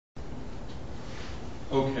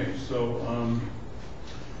Okay, so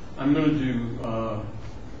I'm going to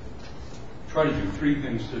try to do three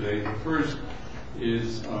things today. The first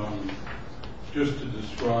is just to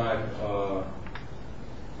describe the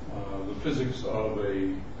physics of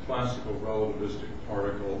a classical relativistic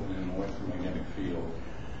particle in an electromagnetic field.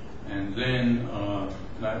 And then I'll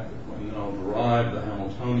derive the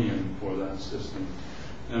Hamiltonian for that system.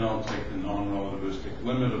 Then I'll take the non-relativistic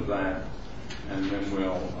limit of that, and then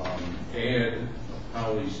we'll add a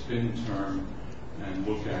Pauli spin term and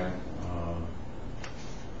look at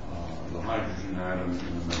the hydrogen atom in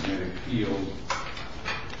a magnetic field,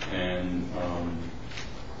 and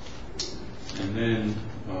then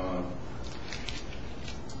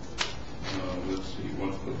let's see.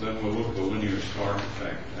 Then we'll look at the linear spark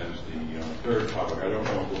effect as the third topic. I don't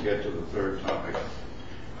know if we'll get to the third topic.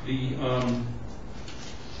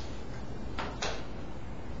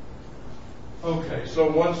 Okay, so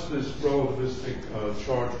what's this relativistic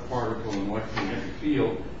charged particle in electromagnetic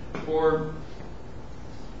field? For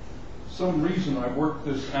some reason, I worked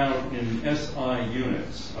this out in SI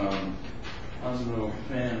units. I'm no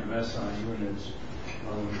fan of SI units,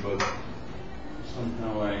 but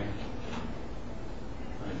somehow I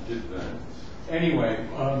did that. Anyway,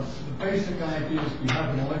 the basic idea is we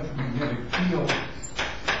have an electromagnetic field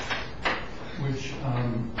which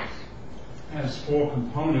has four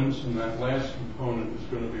components, and that last component is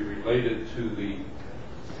going to be related to the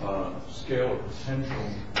scalar potential.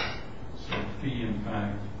 So phi, in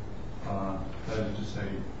fact, that is to say,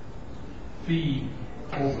 phi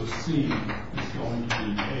over c is going to be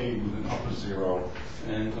a with an upper zero.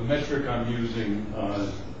 And the metric I'm using,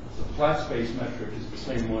 the flat space metric, is the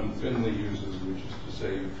same one Finley uses, which is to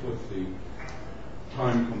say, you flip the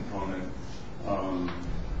time component.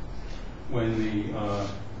 When the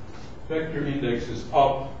vector index is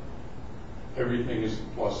up, everything is the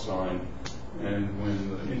plus sign. And when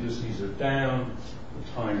the indices are down, the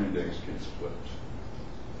time index gets flipped.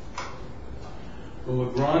 The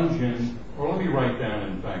Lagrangian, or let me write down,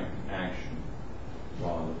 in fact, the action.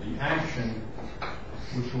 The action,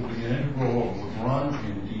 which will be an integral of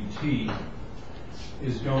Lagrangian dt,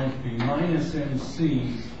 is going to be minus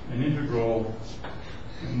mc, an integral,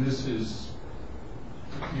 and this is,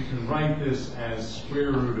 you can write this as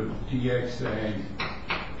square root of dxa,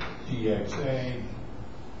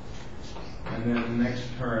 and then the next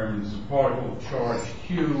term is a particle of charge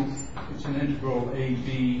q. It's an integral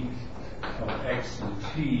ab of x and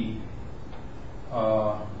t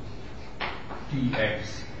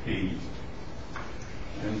dxp.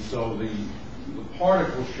 And so the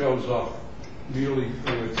particle shows up merely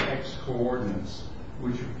through its x coordinates,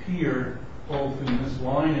 which appear both in this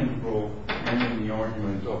line integral and in the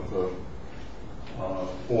argument of the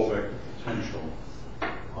four-vector potential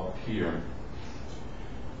up here.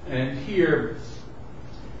 And here,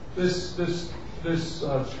 this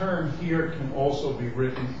term here can also be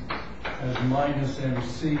written as minus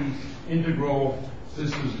mc integral.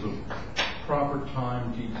 This is the proper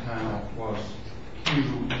time d tau plus q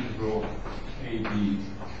integral ab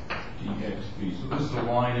dxp. So this is a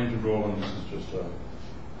line integral, and this is just a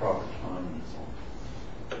proper time.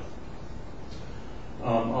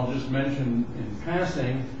 I'll just mention in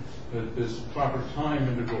passing that this proper time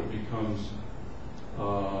integral becomes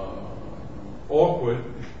awkward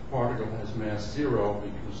if the particle has mass 0,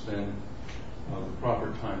 because then the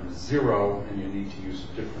proper time is 0, and you need to use a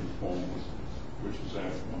different formalism, which is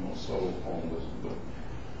a more subtle formalism. But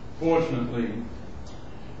fortunately,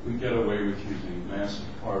 we get away with using massive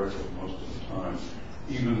particles most of the time,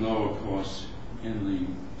 even though, of course, in the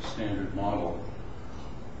standard model,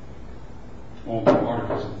 all the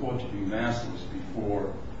particles are thought to be massless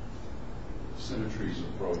before symmetries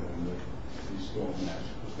are broken, but these still mass,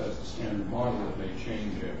 because that's the standard model. That may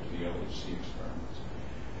change after the LHC experiments.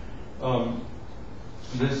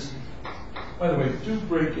 By the way, do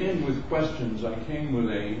break in with questions. I came with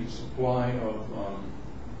a supply of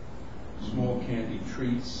small candy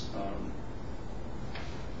treats.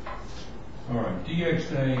 All right,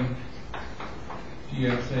 dxa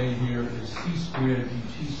here is c squared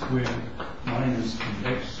dt squared minus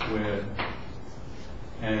dx squared,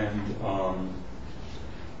 and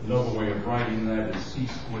another way of writing that is c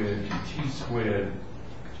squared dt squared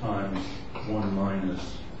times 1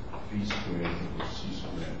 minus v squared over c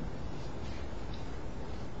squared.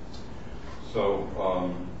 So,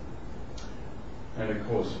 and of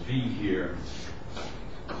course v here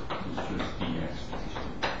is just dx.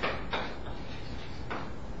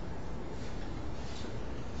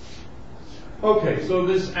 Okay, so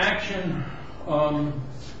this action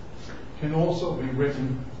can also be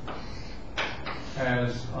written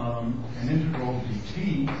as an integral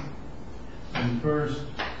dt And first,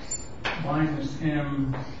 minus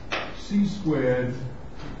mc squared,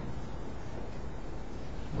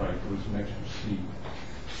 right, there was an extra c,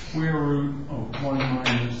 square root of 1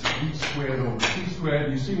 minus v squared over c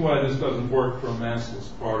squared. You see why this doesn't work for a massless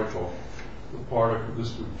particle. The particle,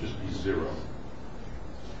 this would just be 0.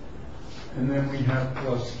 And then we have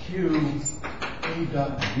plus q a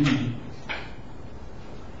dot v.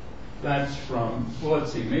 That's from, well,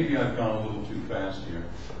 let's see, maybe I've gone a little too fast here.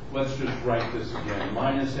 Let's just write this again.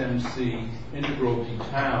 Minus mc integral d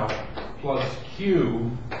tau plus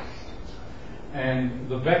q, and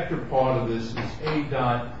the vector part of this is a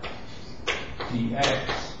dot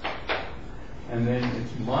dx, and then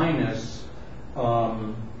it's minus, let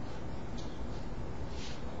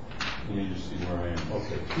me just see where I am.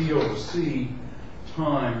 Okay, p over c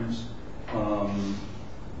times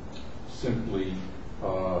simply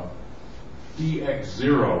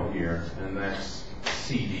dx0 here, and that's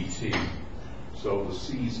c dt. So the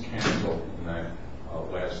c's cancel in that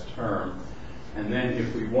last term. And then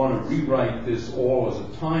if we want to rewrite this all as a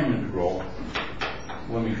time integral,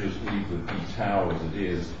 let me just leave the d tau as it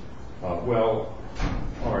is. Well,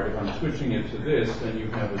 all right, if I'm switching it to this, then you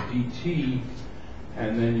have a dt,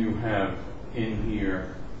 and then you have in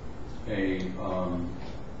here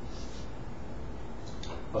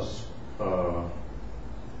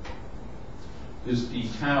this d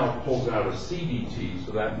tau pulls out a c dt,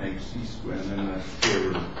 so that makes c squared, and then that's square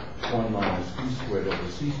root of 1 minus v squared over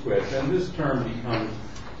c squared. Then this term becomes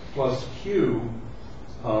plus q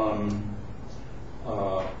a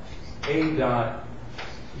dot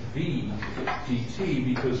v dt,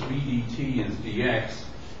 because v dt is dx,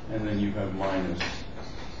 and then you have minus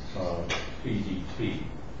v dt.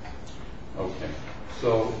 Okay,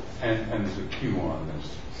 so, and there's a q on this.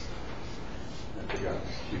 I forgot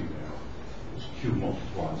the q there. Q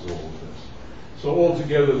multiplies all of this. So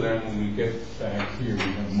altogether then, when we get back here, we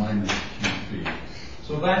have minus QV.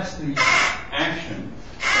 So that's the action.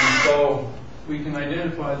 And so we can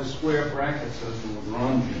identify the square brackets as the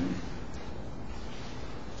Lagrangian.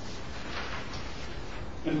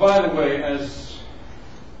 And by the way, as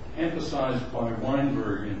emphasized by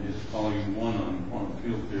Weinberg in his volume 1 on quantum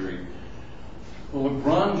field theory, the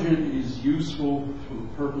Lagrangian is useful for the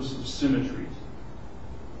purpose of symmetry.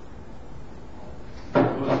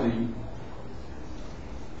 Because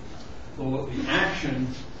the action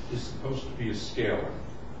is supposed to be a scalar,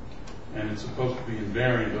 and it's supposed to be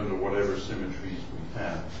invariant under whatever symmetries we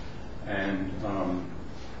have. And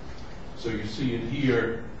so you see it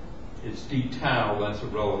here, it's d tau, that's a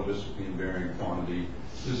relativistically invariant quantity.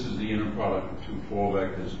 This is the inner product of two Paul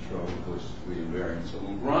vectors, it's relativistically invariant. So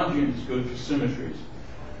Lagrangian is good for symmetries.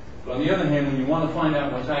 But on the other hand, when you want to find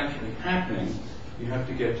out what's actually happening, you have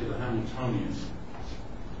to get to the Hamiltonian,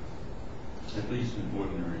 at least in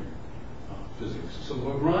ordinary physics. So the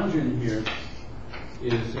Lagrangian here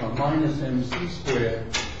is minus mc squared,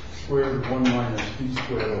 square root of 1 minus v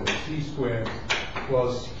squared over c squared,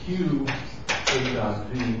 plus q a dot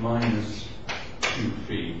v minus q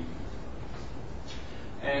phi.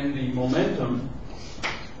 And the momentum,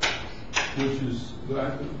 which is,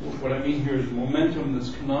 what I mean here is momentum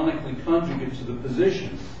that's canonically conjugate to the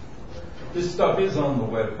position. This stuff is on the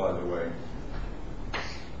web, by the way.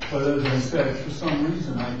 But as I said, for some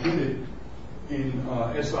reason I did it in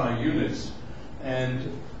SI units,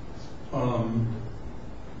 and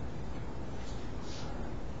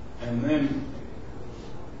then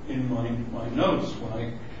in my notes, when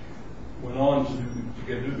I went on to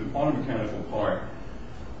get to the quantum mechanical part,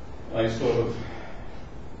 I sort of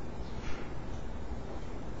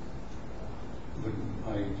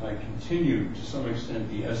I continued to some extent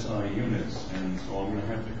the SI units, and so I'm going to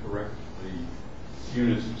have to correct the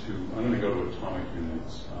units to, I'm going to go to atomic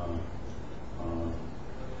units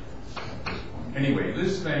at this point. Anyway,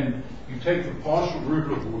 this then, you take the partial root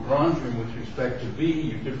of the Lagrangian with respect to V,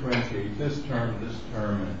 you differentiate this term,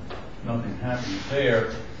 and nothing happens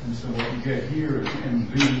there. And so what you get here is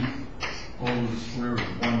mv over the square root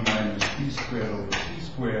of 1 minus v squared over c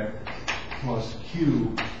squared plus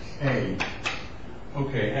q a.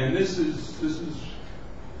 Okay, and this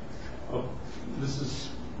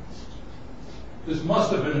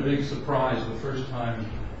must have been a big surprise the first time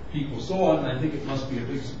people saw it, and I think it must be a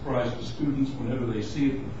big surprise to students whenever they see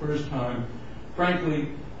it for the first time. Frankly,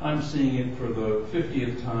 I'm seeing it for the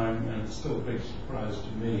 50th time, and it's still a big surprise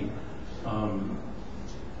to me.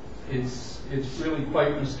 It's really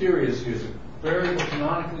quite mysterious here. The variable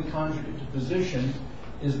canonically conjugate to position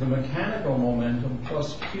is the mechanical momentum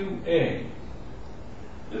plus QA.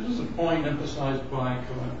 This is a point emphasized by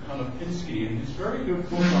Konopinski in his very good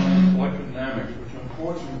book on electrodynamics, which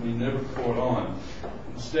unfortunately never caught on.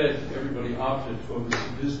 Instead, everybody opted for the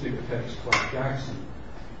sadistic text like Jackson.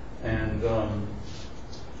 And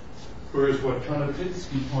whereas what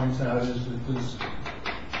Konopitsky points out is that this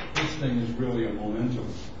thing is really a momentum.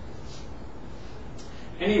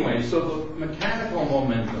 Anyway, so the mechanical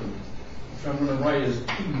momentum, which I'm going to write as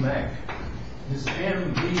P mech, is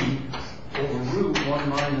mv over root 1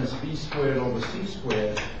 minus v squared over c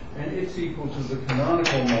squared, and it's equal to the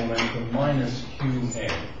canonical momentum minus qa.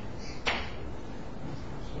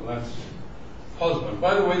 So that's puzzling.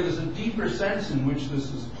 By the way, there's a deeper sense in which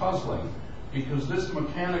this is puzzling, because this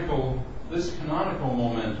canonical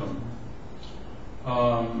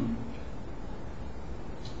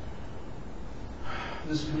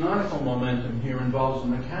momentum here involves a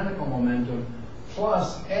mechanical momentum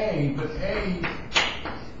plus a, but a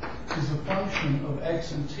is a function of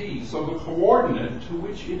x and t. So the coordinate to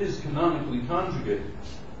which it is canonically conjugate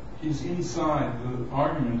is inside the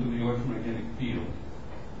argument of the electromagnetic field.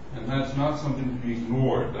 And that's not something to be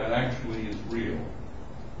ignored. That actually is real.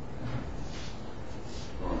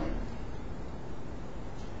 All right.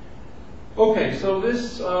 Okay, so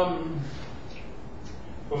this, of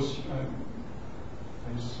course, I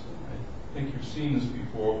think you've seen this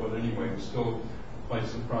before, but anyway, it's still quite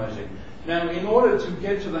surprising. Now, in order to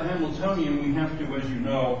get to the Hamiltonian, we have to, as you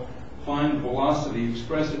know, find the velocity,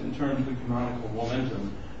 express it in terms of the canonical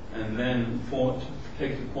momentum, and then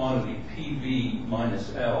take the quantity PV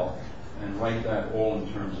minus L and write that all in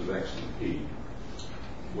terms of x and p,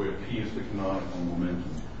 where p is the canonical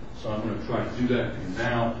momentum. So I'm going to try to do that for you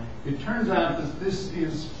now. It turns out that this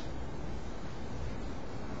is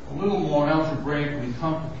a little more algebraically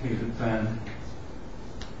complicated than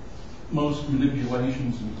most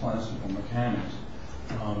manipulations in classical mechanics.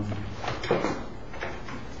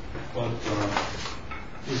 But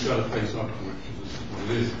we've got to face up to it because this is what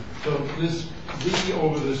it is. So this v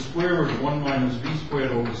over the square root of 1 minus v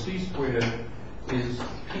squared over c squared is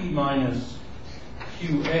p minus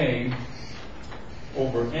qa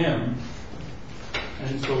over m.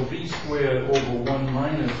 And so v squared over 1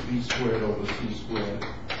 minus v squared over c squared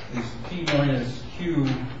is p minus qa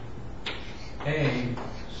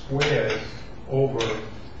squared over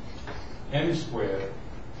m squared.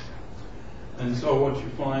 And so what you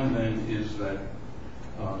find then is that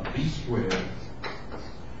v squared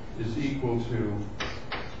is equal to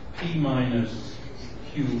p minus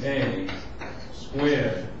qa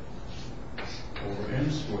squared over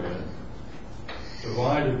m squared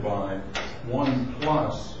divided by 1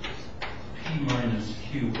 plus p minus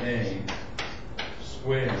qa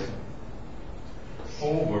squared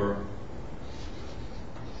over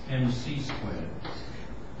mc squared.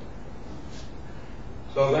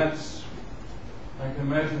 So that's, I can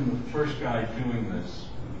imagine the first guy doing this,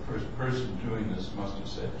 the first person doing this must have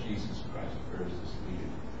said, Jesus Christ, where is this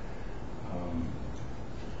leading?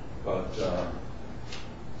 But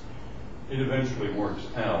it eventually works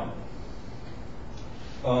out.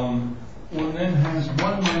 One then has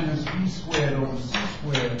 1 minus v squared over c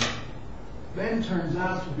squared, then turns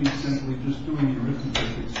out to be simply just doing the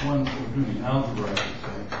arithmetic. It's one for doing algebra, I should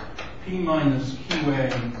say. P minus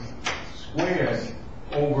qa squared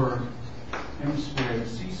over m squared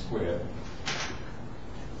c squared.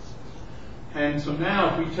 And so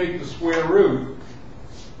now if we take the square root,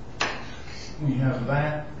 we have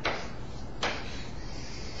that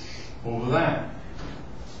over that.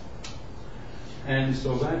 And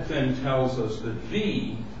so that then tells us that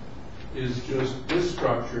v is just this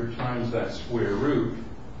structure times that square root.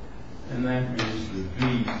 And that means that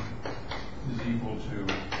v is equal to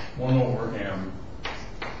 1 over m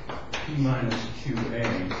p minus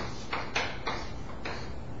qa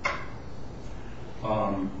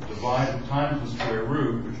divided times the square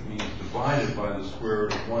root, which means divided by the square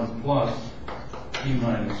root of 1 plus p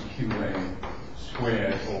minus qa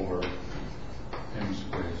squared over m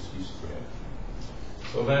squared c squared.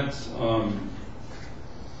 So that's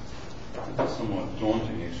a somewhat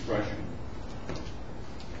daunting expression.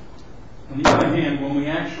 On the other hand, when we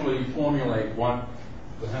actually formulate what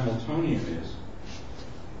the Hamiltonian is,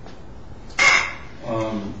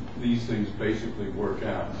 these things basically work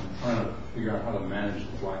out. I'm trying to figure out how to manage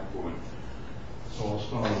the blackboard. So I'll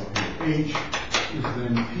start over here. H is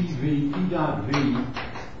then P dot V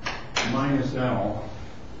minus L.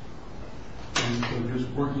 And so just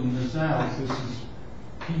working this out, this is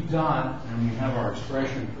P dot, and we have our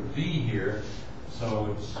expression for V here.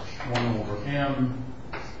 So it's 1 over M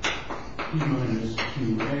P minus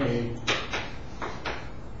QA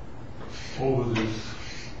over this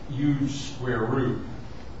huge square root.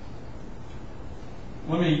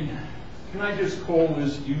 Can I just call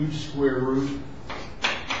this huge square root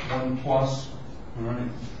 1 plus, all right?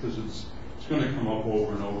 Because it's going to come up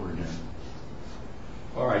over and over again.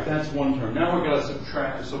 All right, that's one term. Now we've got to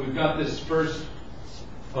subtract. So we've got this first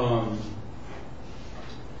term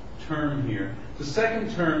here. The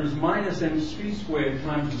second term is minus mc squared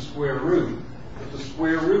times the square root. But the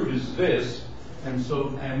square root is this, and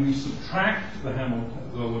we subtract the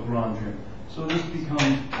Lagrangian. So this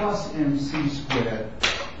becomes plus mc squared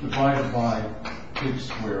divided by big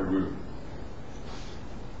square root.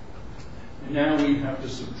 And now we have to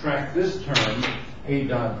subtract this term, a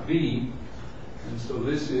dot v, and so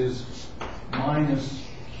this is minus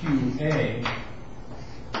qa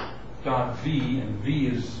dot v, and v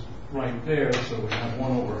is right there, so we have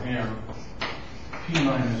 1 over m p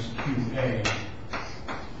minus qa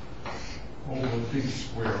over big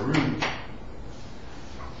square root,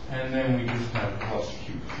 and then we just have plus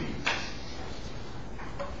qp.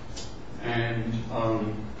 And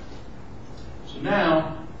so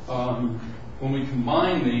now, when we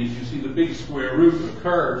combine these, you see the big square root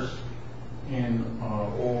occurs in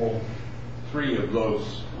all three of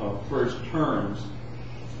those first terms,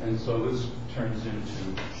 and so this turns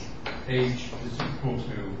into h is equal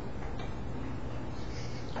to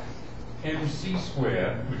mc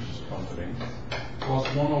squared, which is comforting,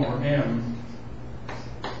 plus 1 over m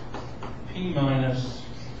p minus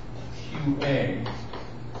qa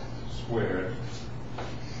squared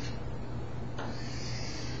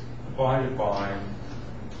divided by, let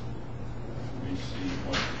me see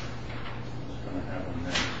what's going to happen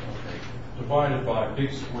next. Okay, divided by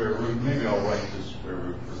big square root. Maybe I'll write this square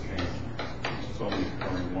root for change. It's only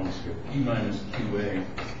occurring one skip. P minus qa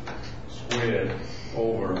squared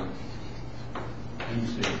over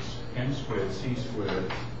m squared c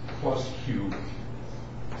squared plus q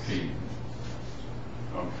p.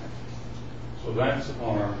 Okay, so that's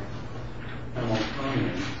our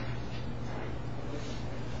Hamiltonian.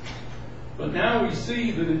 But now we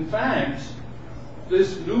see that in fact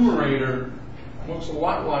this numerator looks a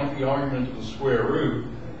lot like the argument of the square root,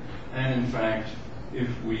 and in fact if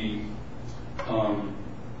we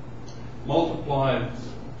multiply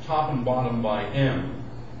top and bottom by m,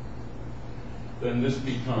 then this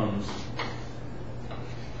becomes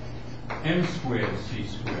m squared c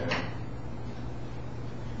squared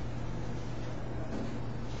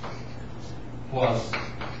plus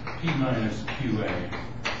p minus qa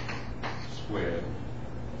squared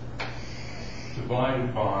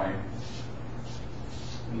divided by,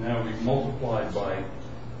 and now we've multiplied by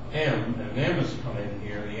m, and m has come in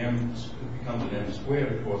here. The m becomes an m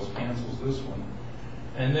squared, of course, cancels this one.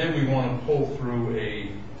 And then we want to pull through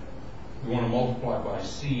we want to multiply by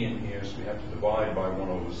c in here, so we have to divide by 1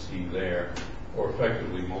 over c there, or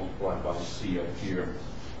effectively multiply by c up here.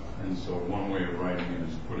 And so one way of writing it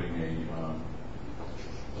is putting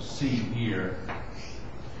a c here,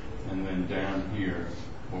 and then down here,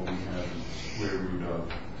 what we have is the square root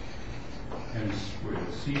of m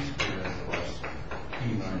squared c squared plus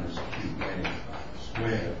p minus qa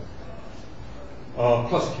squared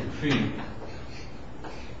plus qp.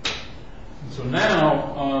 And so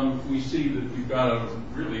now we see that we've got a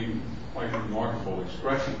really quite remarkable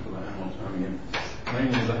expression for the Hamiltonian.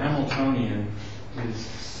 Namely, the Hamiltonian is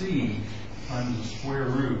c times the square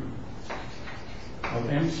root of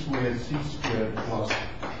m squared c squared plus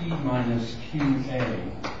p minus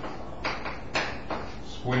qa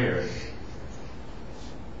squared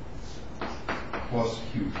plus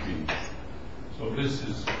qp. So this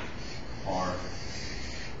is our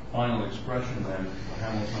final expression then for the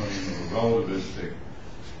Hamiltonian of a relativistic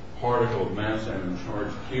particle of mass m and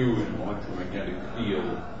charge q in an electromagnetic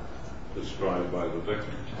field described by the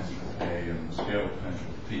vector potential A and the scale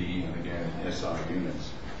potential P, and again SI units.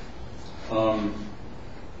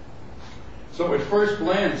 So at first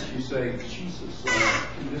glance you say, Jesus,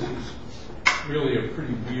 this is really a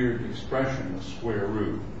pretty weird expression, a square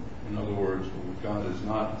root. In other words, what we've got is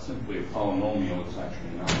not simply a polynomial, it's actually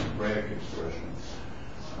an algebraic expression.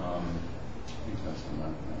 I think that's the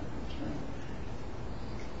mathematical term.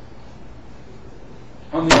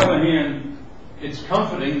 On the other hand, it's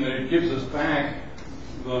comforting that it gives us back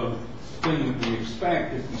the thing that we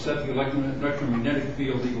expect. If we set the electromagnetic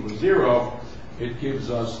field equal to 0, it gives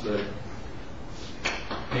us that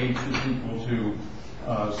h is equal to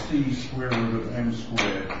c square root of m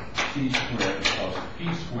squared c squared plus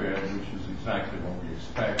p squared, which is exactly what we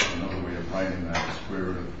expect. Another way of writing that is square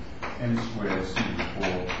root of m squared c to the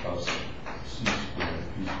 4 plus c squared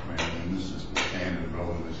p squared, and this is the standard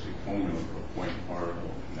relativistic formula for a point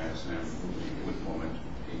particle in mass m moving with momentum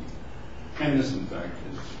p. And this, in fact,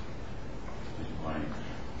 is blank.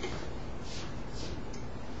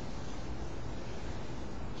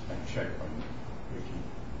 I checked by Wiki.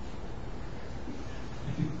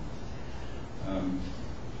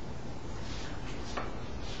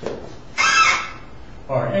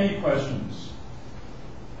 All right, any questions?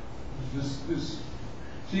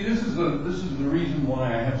 See, this is the reason why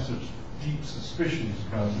I have such deep suspicions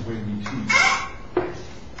about the way we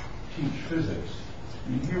teach physics. I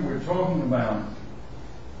mean, here we're talking about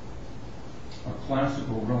a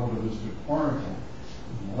classical relativistic particle,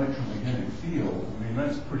 an electromagnetic field. I mean,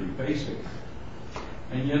 that's pretty basic.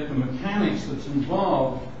 And yet the mechanics that's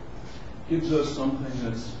involved gives us something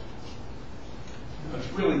that's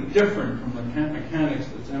really different from the mechanics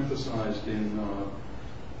that's emphasized in,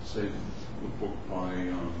 say, the book by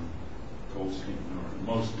Goldstein, or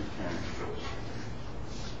most mechanics books.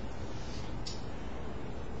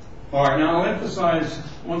 All right, now I'll emphasize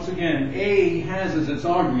once again, A has as its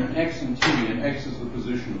argument x and t, and x is the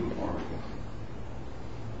position of the particle.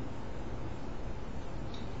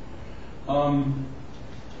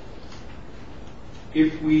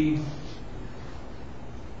 If we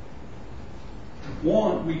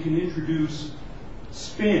want, we can introduce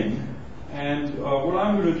spin, and what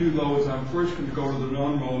I'm going to do, though, is I'm first going to go to the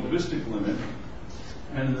non-relativistic limit,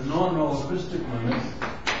 and the non-relativistic limit,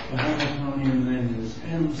 the Hamiltonian then is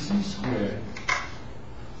mc squared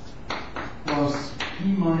plus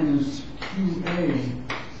p minus qa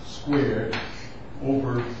squared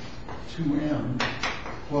over 2m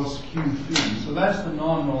plus q phi. So that's the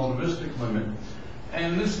non-relativistic limit.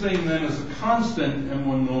 And this thing then is a constant, and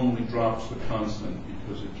one normally drops the constant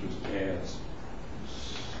because it just adds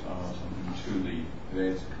something it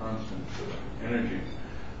adds a constant to the energy.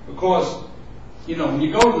 Of course, you know, when you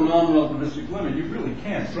go to the non-relativistic limit, you really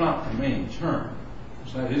can't drop the main term,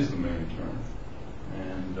 because that is the main term.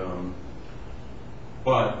 And,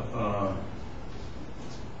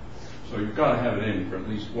 so you've got to have it in for at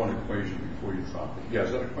least one equation before you drop it. Yeah,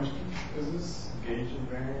 is that a question? Is this gauge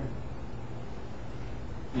invariant?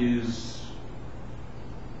 Is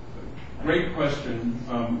a great question.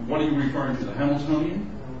 What are you referring to, the Hamiltonian?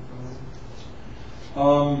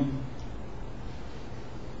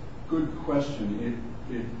 Good question.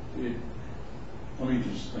 Let me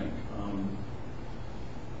just think.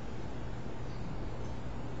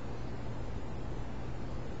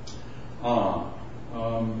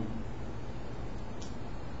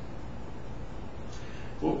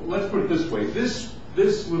 Well, let's put it this way. This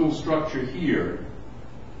little structure here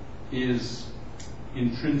is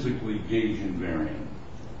intrinsically gauge invariant.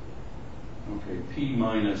 Okay, P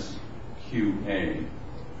minus QA.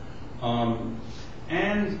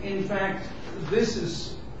 And in fact, this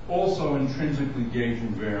is also intrinsically gauge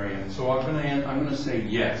invariant. So I'm going to say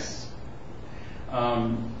yes.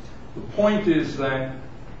 The point is that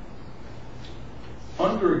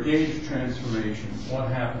under a gauge transformation, what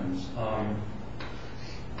happens?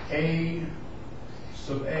 A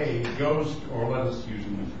sub A goes to, or let us use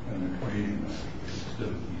an equation instead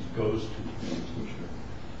of these goes to things, which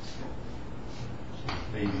are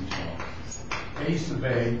baby talk. A sub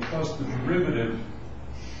A plus the derivative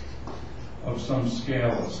of some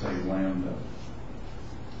scale, let's say lambda.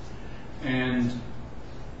 And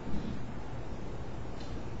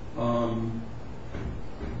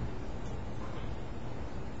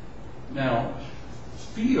now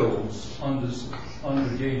fields under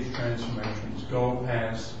gauge transformations go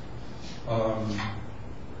as the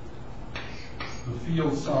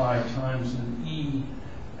field psi times an E,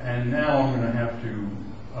 and now I'm going to have to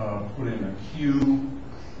put in a Q,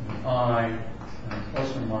 an I, and a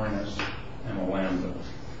plus or minus, and a lambda.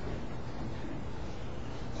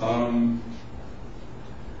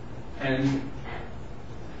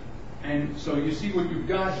 And so you see what you've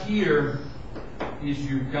got here is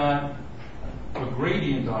you've got a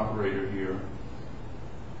gradient operator here,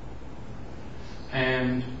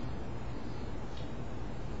 and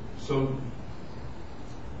so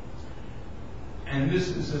this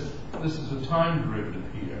is a time derivative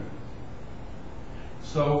here.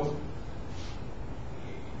 So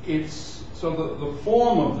the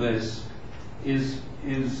form of this is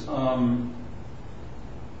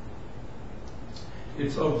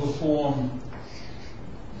it's of the form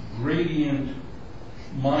gradient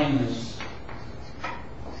minus,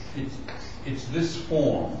 it's this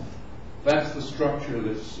form. That's the structure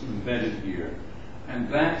that's embedded here. And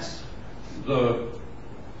that's the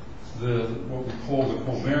what we call the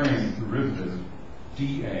covariant derivative,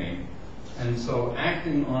 dA. And so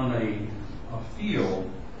acting on a field,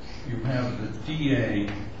 you have the dA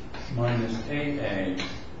minus AA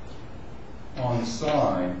on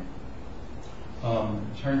psi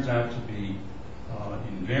turns out to be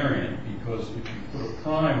invariant, because if you put a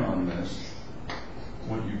prime on this,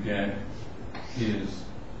 what you get is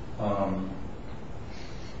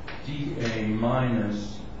dA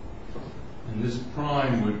minus, and this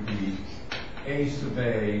prime would be A sub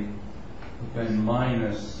A then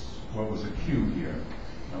minus, what was a Q here?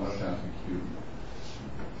 Now let's have the Q.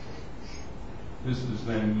 This is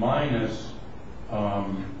then minus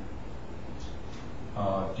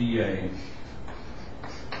dA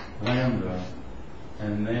lambda,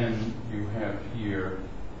 and then you have here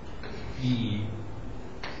e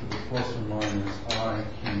to the plus or minus I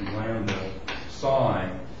Q lambda psi.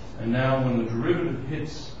 And now when the derivative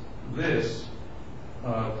hits this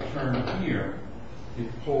term here, it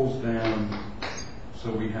pulls down,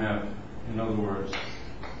 so we have, in other words,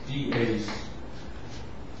 dA,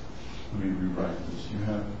 let me rewrite this, you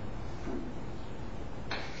have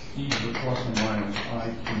e to the plus or minus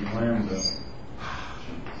I Q lambda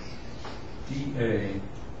dA,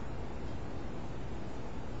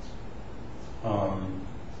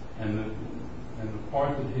 and the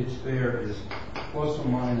part that hits there is plus or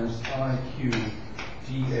minus I Q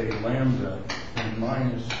dA lambda and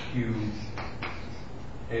minus Q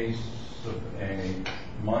A sub A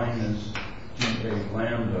minus dA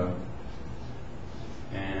lambda,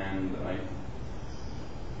 and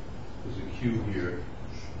there's a Q here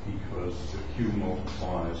because the Q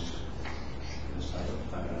multiplies this side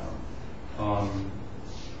of that out.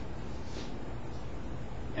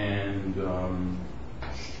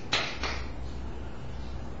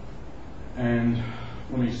 And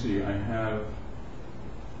let me see, I have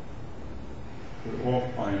put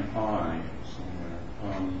off by an I somewhere.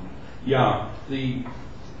 Yeah, the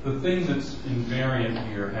thing that's invariant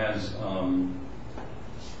here has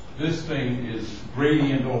this thing is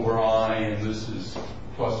gradient over I, and this is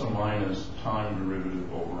plus or minus time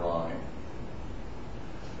derivative over I.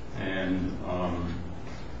 And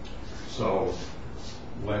so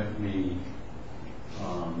let me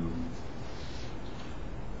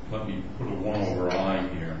put a 1 over I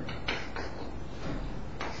here.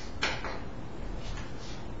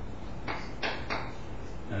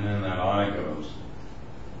 And then that I goes.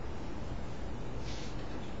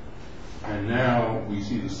 And now we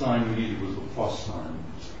see the sign we needed was the plus sign.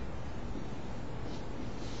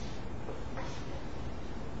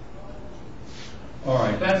 All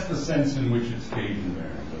right, that's the sense in which it's gauge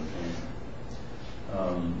invariant,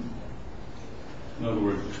 okay? In other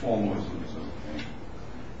words, the formalism is okay.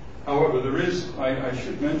 However, there is, I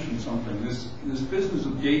should mention something. This business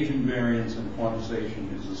of gauge invariance and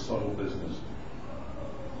quantization is a subtle business.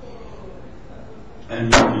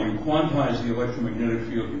 And when you quantize the electromagnetic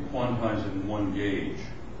field, you quantize it in one gauge.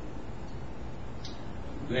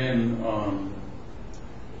 Then,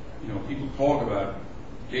 people talk about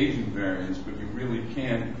gauge invariance, but you really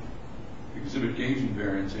can't exhibit gauge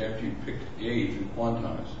invariance after you pick a gauge and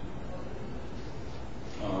quantize.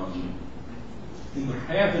 In the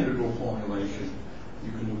path integral formulation,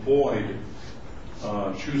 you can avoid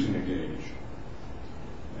choosing a gauge,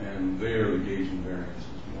 and there the gauge invariance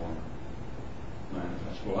is more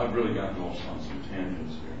manifest. Well, I've really gotten off on some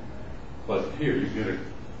tangents here, but here you get a,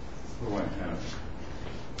 what do I have?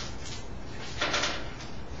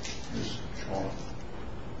 Here's chalk.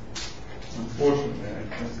 Unfortunately,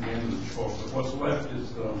 that's the end of the chalk, but what's left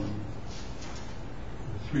is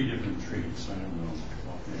 3 different treats. I don't know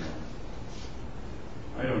what they are.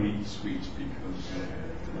 I don't eat sweets because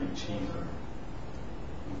my teeth are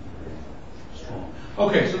very strong.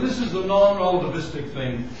 Okay, so this is the non-relativistic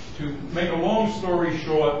thing. To make a long story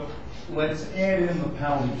short, let's add in the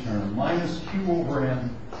Pauli term, minus Q over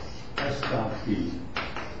M S dot B.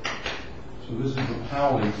 So this is the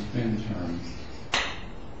Pauli spin term.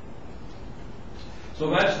 So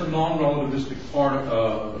that's the non-relativistic part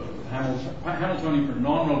of Hamiltonian for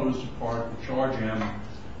non-relativistic part, the charge M,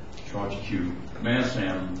 charge Q, mass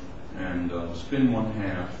M, and spin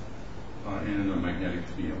 1/2 in a magnetic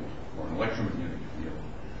field, or an electromagnetic field.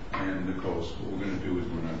 And of course, what we're going to do is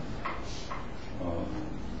we're going to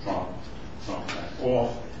drop that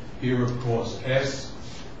off. Here, of course, S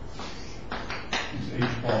is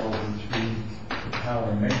H bar over 2, the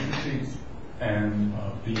power matrices, and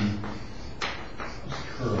B is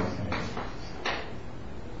curl.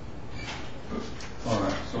 All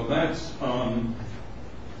right, so that's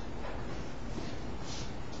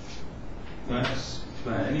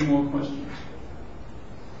that. Any more questions?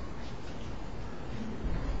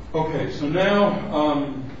 Okay, so now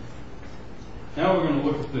we're going to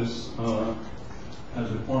look at this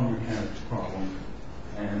as a quantum mechanics problem,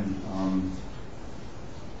 and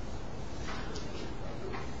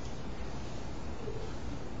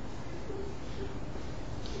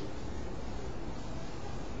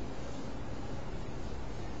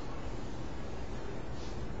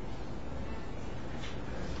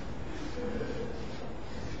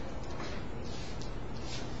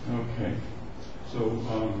okay, so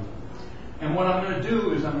And what I'm going to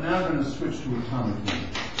do is I'm now going to switch to atomic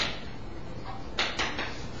units.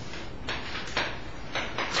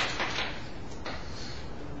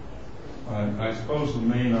 I suppose the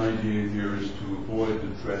main idea here is to avoid the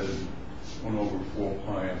dreaded 1 over 4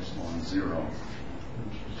 pi epsilon 0,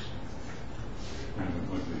 which is kind of a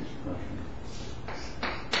ugly expression.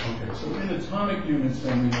 Okay, so in atomic units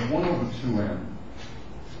then we have 1 over 2m.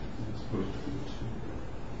 It's supposed to be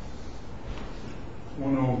 2.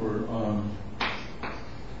 1 over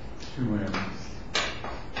 2m.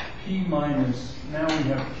 P minus, now we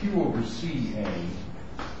have Q over CA.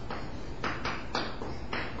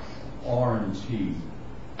 R and T,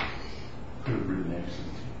 could have written X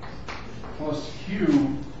and T, plus Q,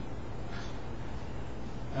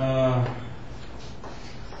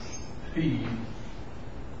 P.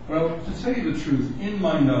 Well, to tell you the truth, in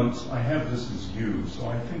my notes I have this as U, so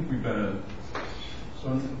I think we better,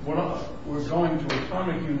 so we're going to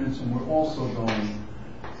atomic units and we're also going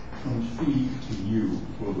from phi to U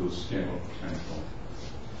for the scalar potential.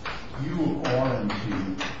 U of R and T,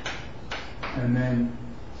 and then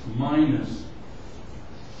minus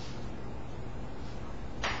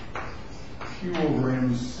Q over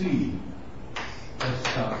MC S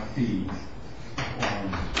dot P R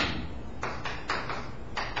and T.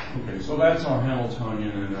 Okay, so that's our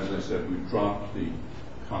Hamiltonian, and as I said, we've dropped the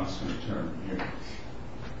constant term here.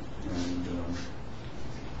 And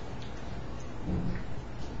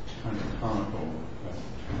kind of comical that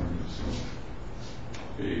term is so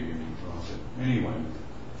big and you drop it. Anyway.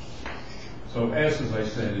 So S, as I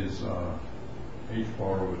said, is h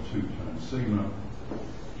bar over 2 times sigma.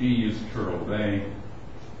 E is curl of A.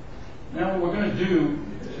 Now what we're going to do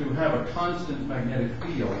to have a constant magnetic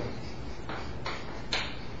field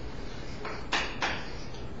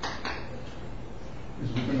is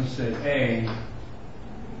we're going to set A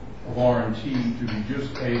of R and T to be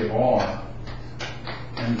just A of R.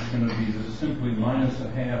 And it's going to be this simply minus a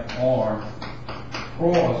half R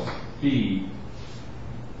cross B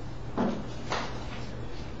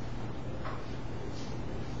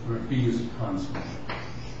where B is a constant.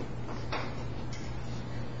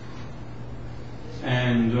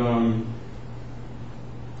 And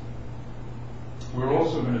we're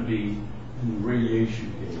also going to be in the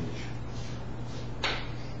radiation gauge.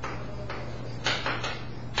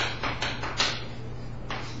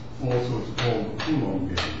 Also, it's called the Coulomb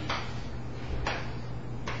gauge.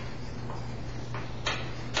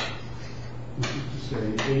 Which is to say,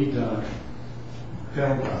 A dot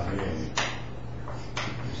del dot A.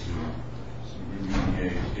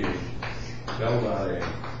 Del dot A,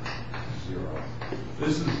 0.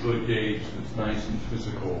 This is the gauge that's nice and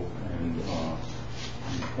physical, and you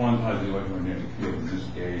quantize the electromagnetic field in this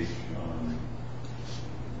gauge.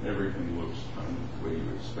 Everything looks kind of the way you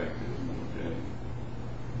expect it in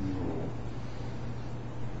the neural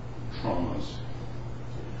traumas.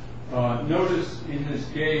 Notice in this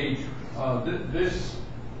gauge, this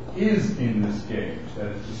is in this gauge. That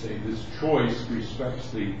is to say, this choice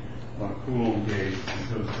respects the Coulomb gauge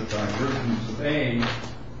because the divergence of A,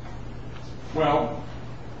 well,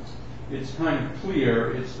 it's kind of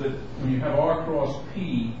clear. It's that when you have R cross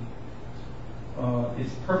P,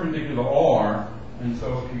 it's perpendicular to R, and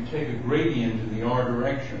so if you take a gradient in the R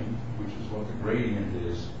direction, which is what the gradient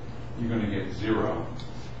is, you're going to get 0.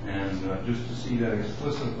 And just to see that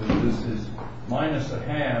explicitly, this is minus a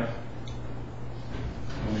half.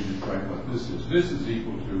 Let me just write what this is. This is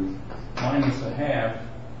equal to minus a half.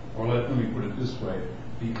 Or let me put it this way,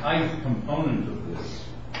 the ith component of this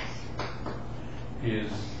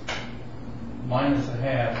is minus a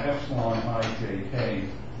half epsilon ijk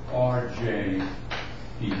rj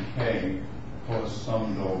dk plus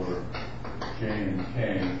summed over j and k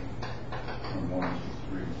from 1 to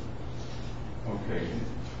 3. Okay,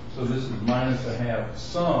 so this is minus a half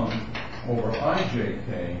sum over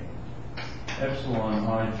ijk epsilon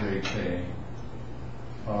ijk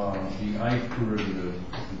the ith derivative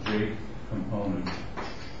of the j component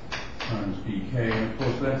times dk, and of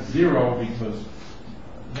course that's 0 because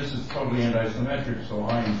this is totally antisymmetric, so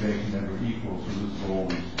I and j can never equal, so this is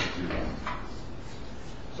always 0.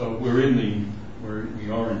 So we are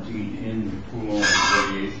indeed in the Coulomb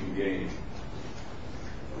radiation gauge.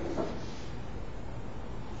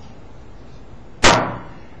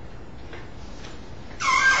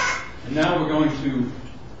 And now we're going to,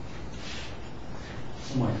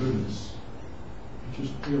 oh my goodness, I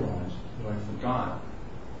just realized that I forgot.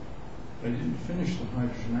 I didn't finish the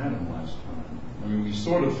hydrogen atom last time. I mean, we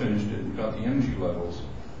sort of finished it and got the energy levels,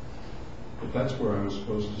 but that's where I was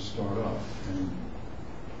supposed to start up. And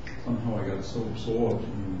somehow I got so absorbed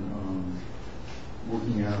in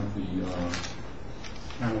working out the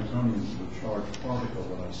Hamiltonians of a charged particle,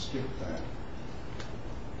 but I skipped that.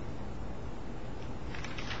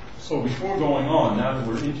 So before going on, now that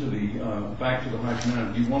we're into the back to the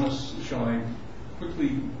hydrodynamic, do you want to? Shall I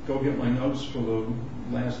quickly go get my notes for the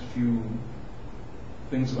last few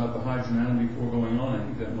things about the hydrodynamic before going on? I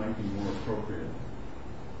think that might be more appropriate.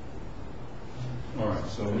 All right.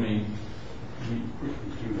 So let me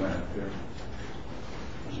quickly do that. There's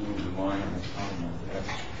no line on the column of that.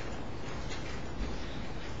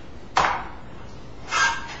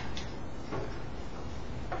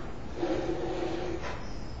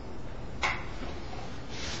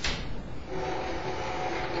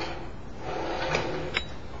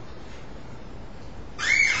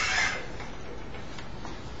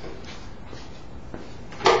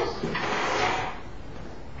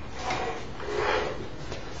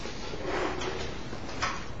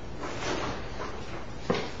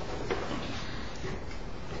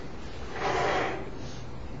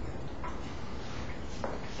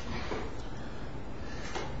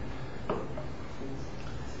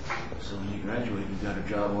 So when you graduate, you've got a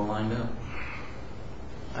job all lined up.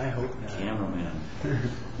 I hope not. Cameraman.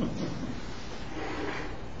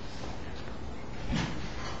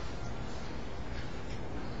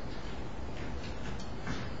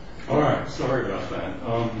 All right, sorry about that.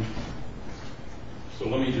 So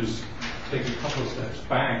let me just take a couple of steps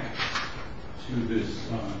back to this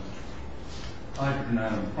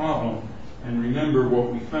hydrodynamic problem, and remember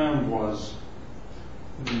what we found was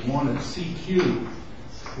we wanted CQ,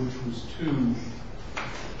 which was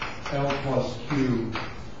 2L plus Q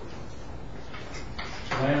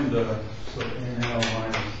lambda, so NL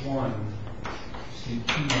minus 1,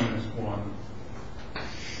 CQ minus 1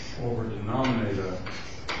 over denominator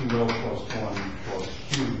 2L plus 1 plus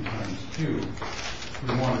Q times Q.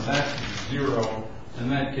 We wanted that to be 0, and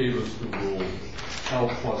that gave us the rule L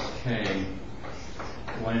plus K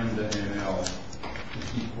lambda NL is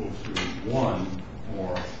equal to 1,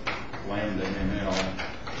 or lambda NL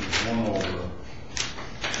is 1 over L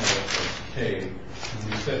plus K. And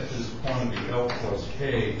we set this quantity L plus K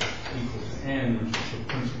equal to N, which is the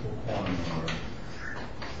principal quantum number.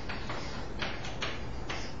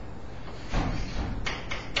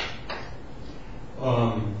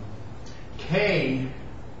 K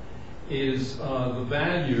is the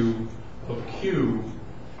value of Q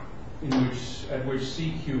at which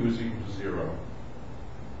CQ is equal to 0.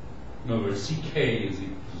 In other words, CK is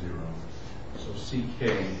equal to 0. So CK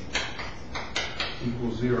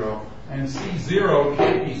equals 0. And C0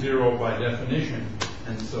 can't be 0 by definition,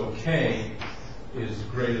 and so K is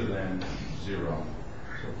greater than 0.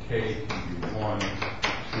 So K can be 1,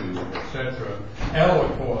 2, etc. L,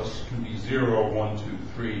 of course, can be 0, 1, 2,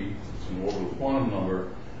 3. It's an orbital quantum number.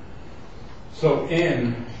 So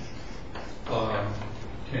N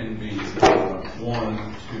can be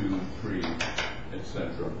 1, 2, 3,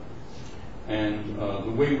 etc. And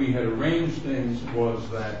the way we had arranged things was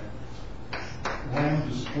that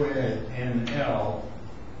lambda squared NL,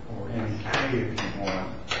 or NK if you want,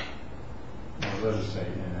 or let us say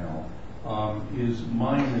NL, is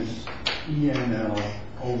minus ENL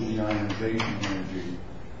over the ionization energy,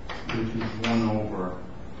 which is 1 over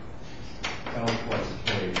L plus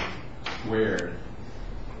K squared.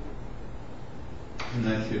 And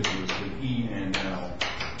that gives us that ENL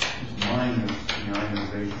is minus the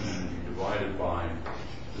ionization energy divided by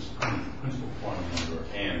this principal quantum number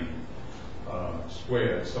N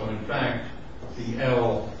squared. So in fact, the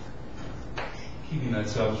L, keeping that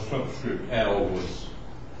subscript L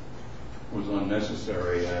was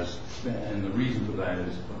unnecessary, and the reason for that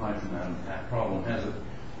is the hydrodynamic problem has a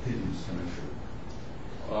hidden symmetry.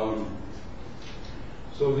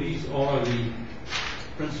 So these are the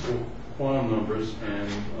principal quantum numbers, and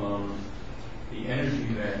the energy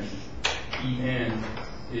then, En,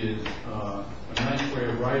 is a nice way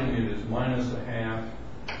of writing it is minus a half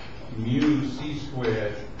mu c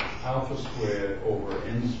squared alpha squared over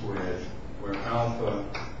n squared, where alpha,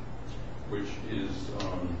 which is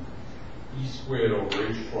e squared over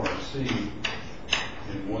h bar c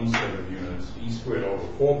in one set of units, e squared over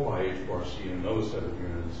 4 pi h bar c in another set of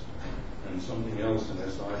units, and something else in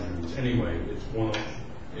SI units. Anyway, it's 1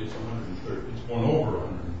 over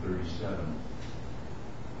 137.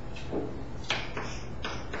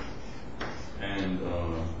 And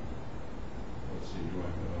let's see,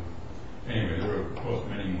 anyway, there are of course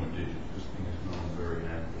many more digits. This thing is known very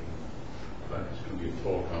active. In fact, it's going to be a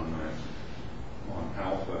talk on that, on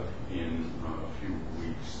alpha, in a few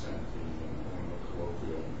weeks at the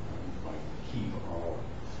colloquial by Keith Hall.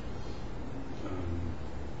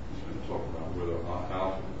 He's going to talk about whether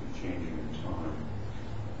alpha could be changing in time.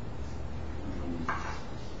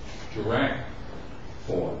 Dirac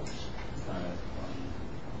that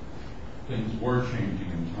things were changing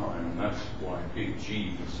in time, and that's why big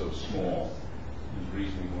G was so small. His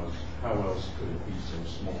reasoning was, how else could it be so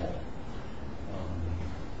small?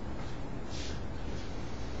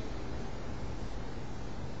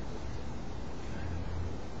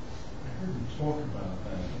 I heard him talk about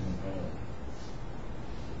that in about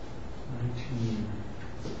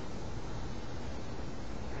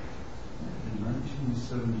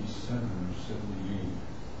 1977 or 78,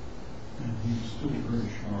 and he was still very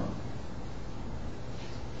sharp.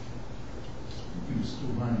 He was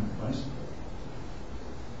still riding a bicycle.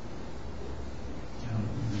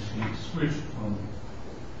 He switched from,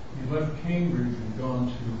 he left Cambridge and gone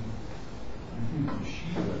to, I think,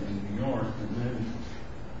 Yeshiva in New York, and then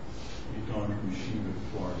he'd gone to Yeshiva in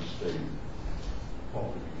Florida State,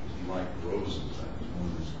 probably because he liked roses. That was one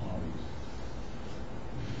of his hobbies.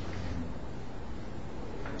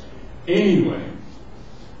 Anyway,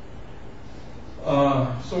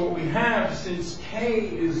 so what we have, since K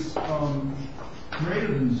is greater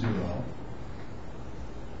than 0,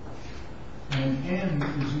 and N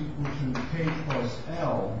is equal to K plus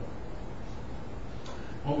L,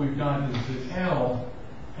 what we've got is that L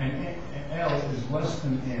is less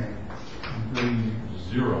than N and greater than equal to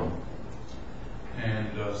 0. And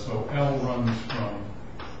so L runs from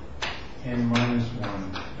N minus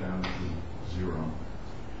 1 down to 0.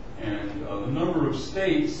 And the number of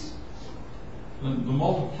states, the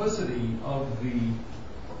multiplicity of the,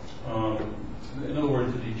 in other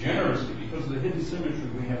words, the degeneracy, because of the hidden symmetry,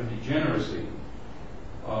 we have a degeneracy.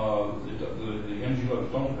 The energy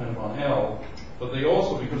levels don't depend upon L, but they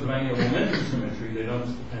also, because of angular momentum symmetry, they don't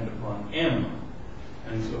depend upon M.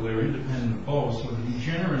 And so they're independent of both. So the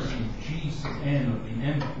degeneracy G sub n of the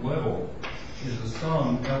nth level is the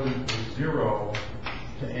sum L equals 0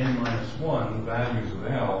 to n minus 1, the values of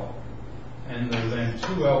L. And there are then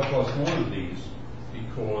 2L plus 1 of these,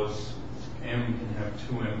 because M can have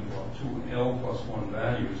 2L plus 1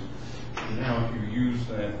 values. And now if you use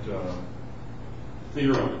that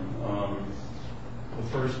theorem, the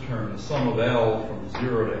first term, the sum of L from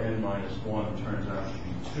 0 to n minus 1 turns out to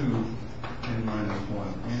be 2 n minus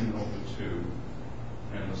 1 n over 2,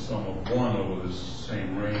 and the sum of 1 over this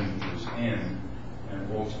same range is n,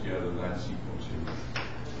 and altogether that's equal to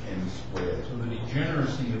n squared. So the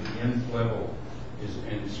degeneracy of the nth level is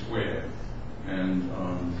n squared, and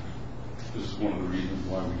this is one of the reasons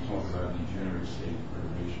why we talk about degenerate state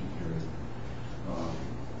perturbation period.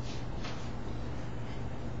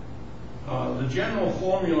 The general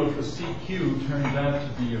formula for CQ turns out to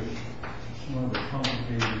be a rather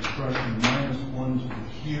complicated expression, minus 1 to the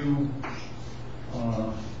Q,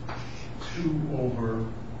 2 over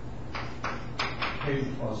K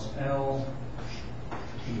plus L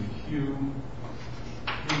to the Q,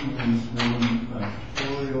 K minus 1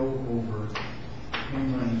 factorial over K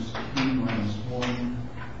minus Q minus 1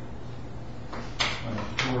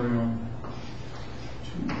 factorial,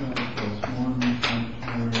 2L plus 1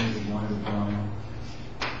 factorial divided by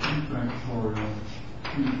 2 factorial,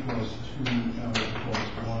 Q plus 2L plus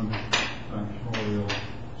 1 factorial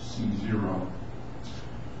C0.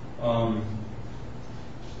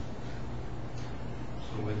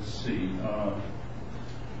 So let's see.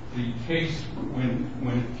 The case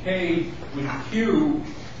when Q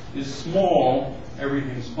is small,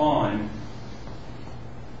 everything's fine.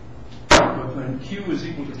 But when Q is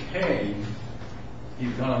equal to K,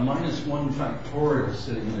 you've got a minus 1 factorial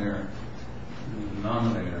sitting there in the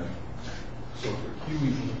denominator. So for Q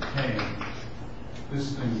equal to K,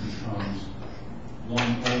 this thing becomes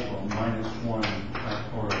 1 over minus 1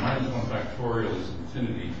 factorial. Minus 1 factorial is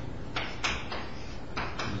infinity.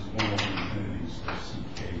 This is 1 over infinity, so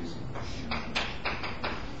CK's.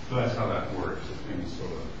 So that's how that works. The thing is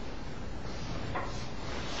sort of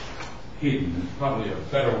hidden. It's probably a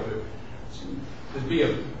better,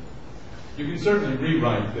 you can certainly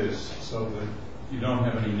rewrite this so that you don't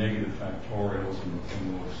have any negative factorials in the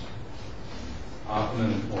formulas. And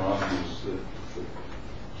then it's more obvious that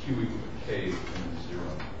Q equal to K is 0.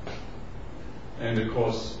 And of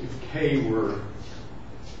course, if K were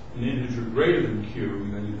an integer greater than Q,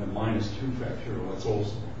 then you'd have minus 2 factorial. That's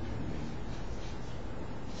also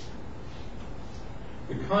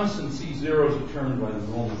the constant C0 is determined by the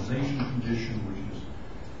normalization condition, which is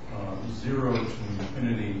 0 to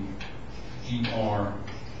infinity GR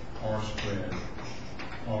R squared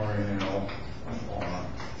RNL R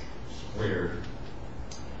squared.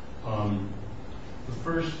 The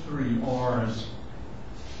first 3 R's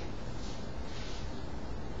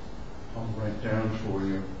I'll write down for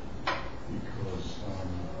you because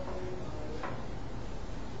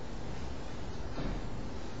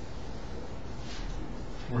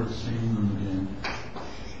worth seeing them again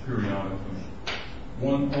periodically.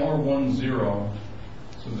 R10,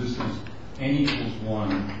 so this is n equals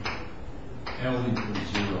 1, L equals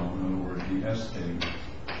 0, in other words, the S state.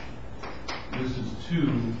 This is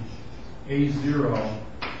 2, A0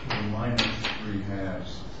 to the minus 3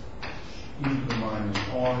 halves, e to the minus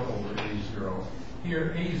R over A0.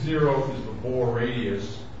 Here, A0 is the Bohr radius,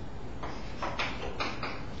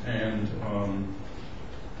 and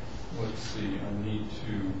let's see, I need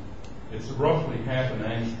to, it's roughly half an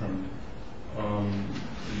angstrom.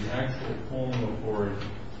 The actual formula for it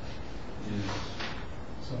is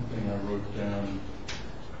something I wrote down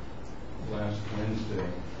last Wednesday.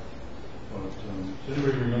 But does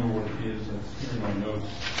anybody remember what it is? That's here in my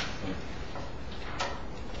notes.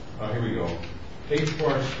 Here we go. H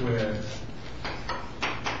bar squared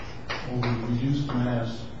over reduced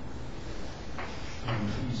mass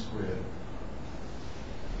times E squared.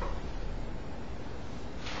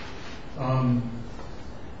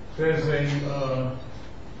 There's the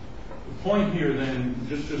point here then,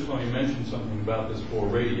 just let me mention something about this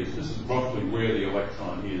Bohr radius. This is roughly where the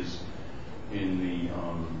electron is in the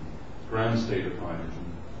ground state of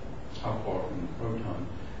hydrogen, how far from the proton.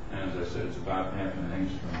 And as I said, it's about half an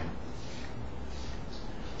angstrom.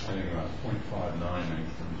 I think about 0.59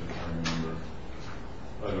 angstroms, if I remember.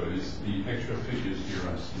 By the way, the extra figures here I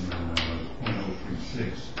see now are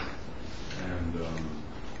 0.036, and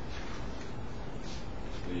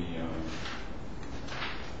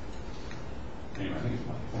anyway, I think it's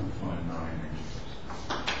about 0.59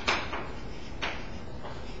 angstroms.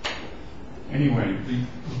 Anyway, the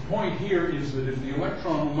point here is that if the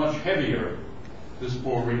electron were much heavier, this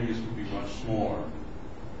Bohr radius would be much smaller.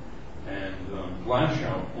 And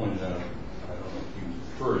Glashow pointed out, I don't know if he was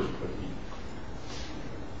the first, but he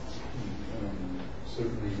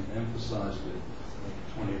certainly emphasized it like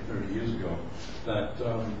 20 or 30 years ago, that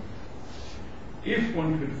if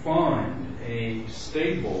one could find a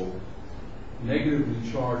stable,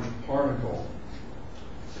 negatively charged particle,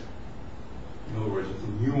 in other words, if the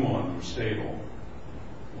muon were stable,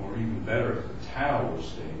 or even better, if the tau was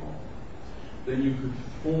stable, then you could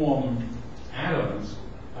form atoms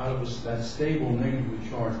out of that stable, negatively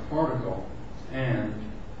charged particle and a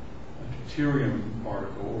deuterium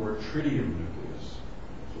particle or a tritium nucleus.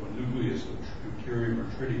 So a nucleus of deuterium or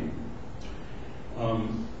tritium.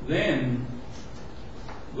 Then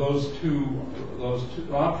those two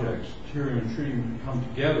objects, deuterium and tritium, would come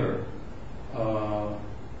together,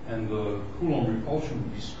 and the Coulomb repulsion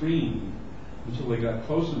would be screened until they got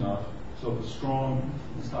close enough so the strong,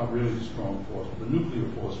 it's not really the strong force, but the nuclear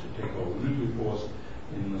force could take over. The nuclear force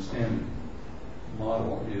in the standard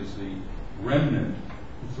model is the remnant.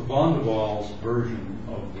 It's the van der Waals version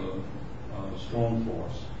of the strong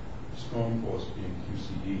force. The strong force being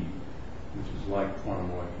QCD, which is like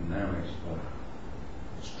quantum electrodynamics, but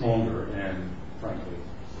stronger and, frankly,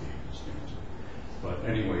 distinct. But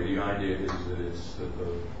anyway, the idea is that it's that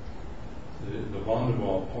the van der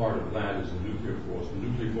Waals part of that is the nuclear force. The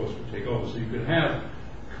nuclear force would take over. So you could have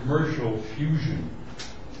commercial fusion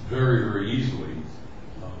very, very easily.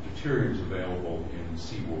 Deuterium is available in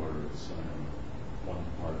seawater. It's 1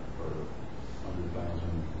 part per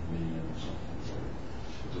 100,000 million or something.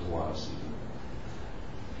 Which is a lot of seawater.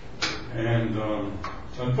 And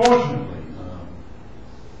so unfortunately,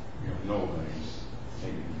 no things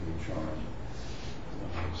negatively charged.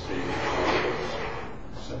 Stable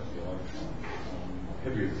except the electron,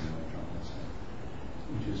 heavier than the electron,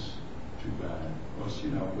 which is too bad. Of course,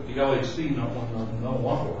 with the LHC, no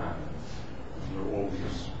one will happen. There are all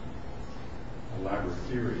these elaborate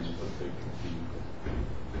theories, but they could be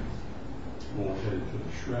all headed to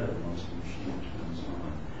the shredder once the machine turns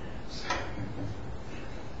on.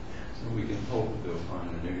 So we can hope that they'll find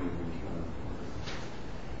a negatively charged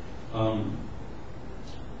particle.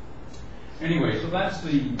 Anyway, so that's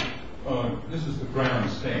this is the ground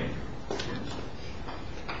state.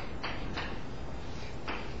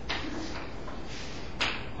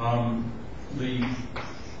 The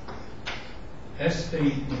S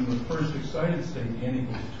state in the first excited state, the n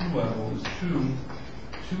equals 2 level, is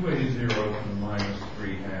 2a0 to the minus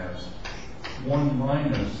 3 halves, 1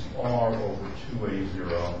 minus r over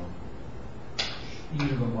 2a0, e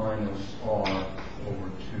to the minus r over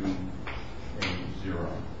 2a0.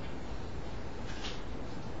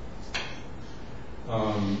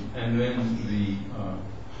 And then the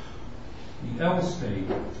L state,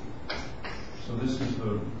 so this is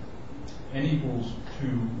the n equals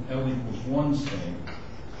 2, L equals 1 state.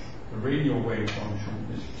 The radial wave function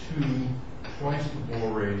is 2 twice the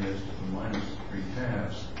Bohr radius to the minus 3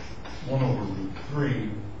 halves, 1 over root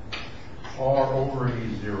 3, r over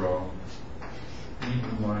a0,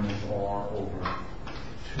 v2 minus r over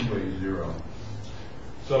 2a0.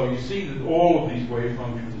 So you see that all of these wave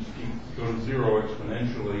functions go to 0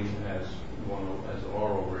 exponentially as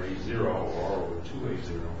r over a0 or r over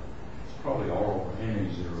 2a0. Probably r over na0 in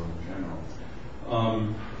general.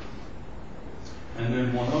 And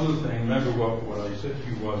then one other thing, remember what I said to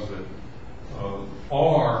you was that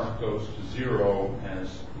r goes to 0 as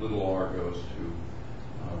little r goes to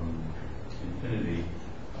infinity.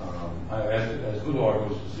 As little r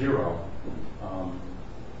goes to 0,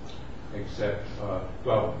 except,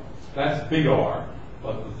 well, that's big R,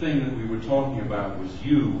 but the thing that we were talking about was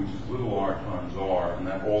u, which is little r times r, and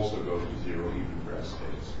that also goes to 0 even for S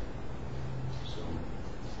states. So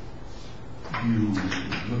u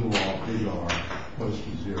is little r, big R, goes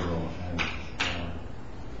to 0, and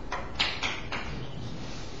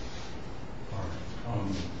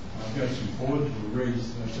I've got some boards to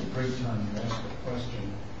raise. That's a great time to ask a question.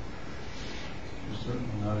 You're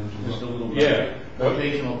certainly not into Just a little bit. Yeah.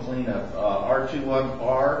 Notational cleanup.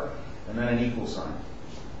 R21R, and then an equal sign.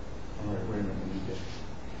 All right, wait a minute. Let me get.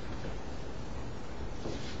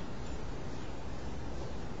 Okay.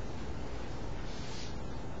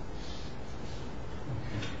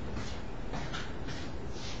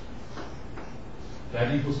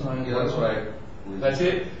 That equal sign? Yeah, that's right. That's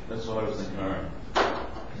it? That's what I was thinking. All right.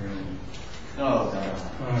 No.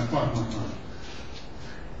 Come on.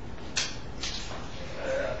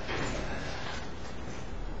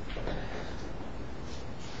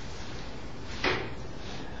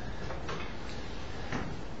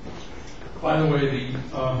 By the way, the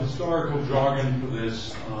historical jargon for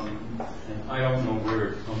this, and I don't know where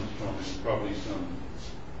it comes from, it's probably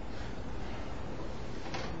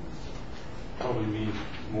means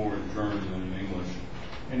more in German than in English.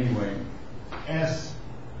 Anyway, S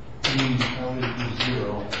means L equals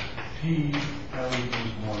 0, P, L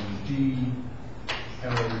equals 1, D,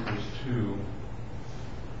 L equals 2,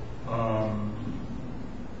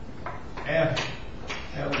 F,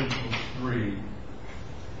 L equals 3,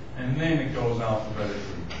 and then it goes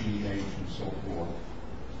alphabetically, G, H, and so forth.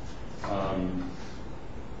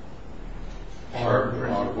 Are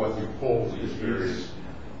what you call these various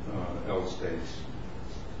L states.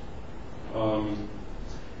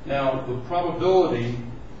 Now, the probability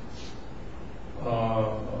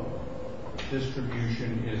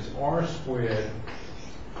distribution is R squared,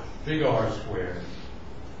 big R squared,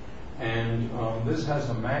 and this has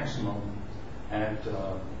a maximum at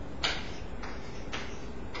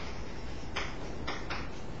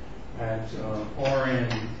Rn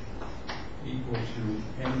equal to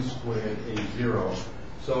n squared a0.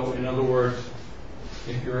 So, in other words,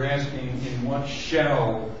 if you're asking in what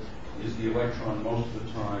shell is the electron most of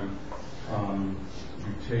the time,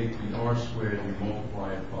 you take the r squared and you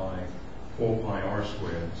multiply it by 4 pi r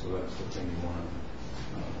squared. So that's the thing you want.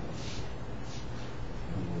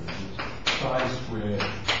 Psi squared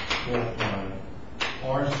 4 pi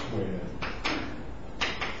r squared.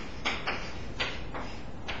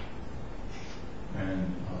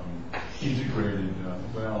 And integrated,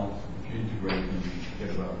 well, if you integrate them, you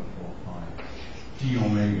get about 4 pi d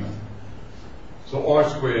omega. So r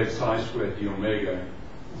squared, psi squared, d omega,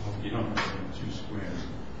 you don't have to have 2 squares.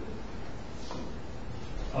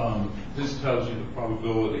 This tells you the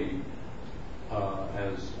probability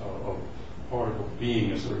as of a particle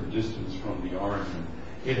being a certain distance from the origin.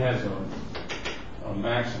 It has a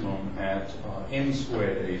maximum at n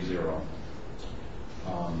squared a0.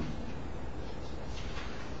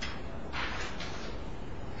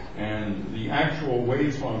 And the actual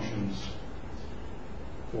wave functions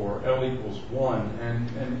for L equals 1,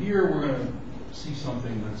 and here we're going to see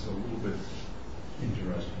something that's a little bit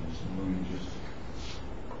interesting. So let me just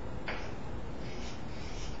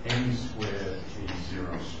n squared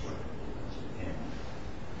a0 squared n.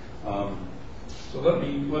 So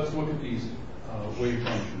let's look at these wave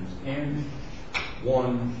functions.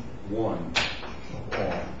 n1 1 of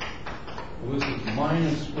r. Well, this is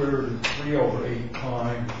minus square root of 3 over 8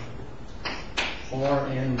 pi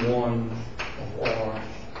Rn1 of r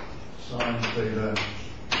sine theta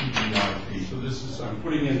ppi. So this is, I'm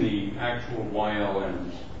putting in the actual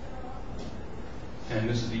YLNs. And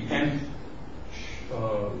this is the nth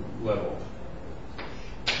level.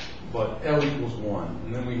 But L equals 1.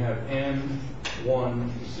 And then we have n1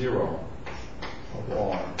 0 of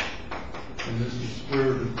r. And this is square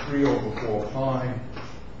root of 3 over 4 pi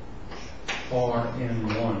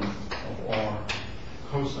Rn1 of r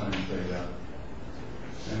cosine theta.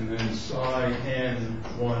 And then psi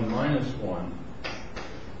n1 minus 1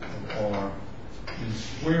 of r is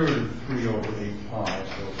square root of 3 over 8 pi,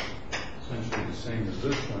 so essentially the same as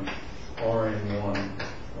this one, Rn1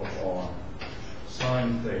 of r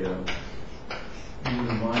sine theta e to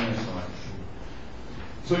the minus I.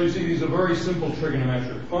 So you see, these are very simple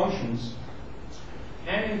trigonometric functions,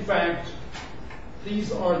 and in fact,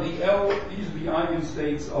 these are the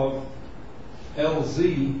eigenstates of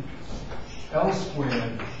LZ, L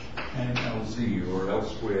squared, and LZ, or L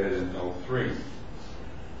squared and L3.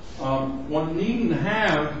 One needn't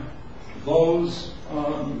have those.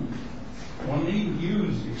 One needn't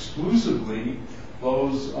use exclusively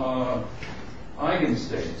those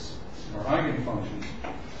eigenstates or eigenfunctions,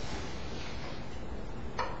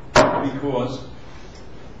 because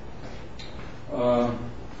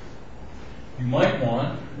you might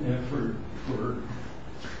want, for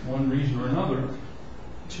one reason or another,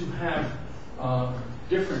 to have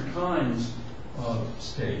different kinds of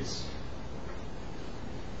states.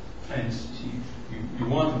 And you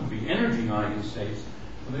want them to be energy eigenstates,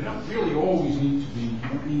 but they don't really always need to be. You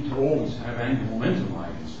don't need to always have angular momentum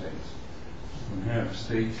eigenstates. You can have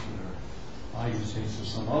states that are eigenstates of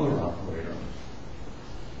some other operator.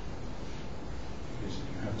 Because if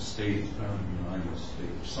you have a state, it's bound to be an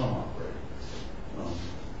eigenstate of some operator.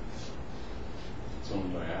 Its own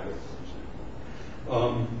dyadic, for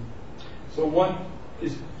example. So what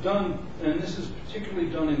is done, and this is particularly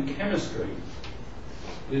done in chemistry,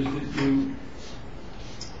 is that you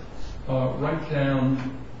write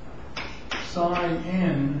down psi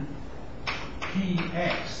n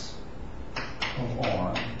px of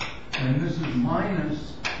r, and this is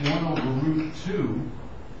minus 1 over root 2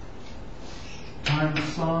 times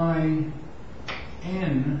psi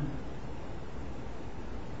n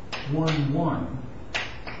 1 1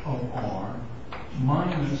 of r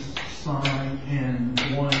minus psi n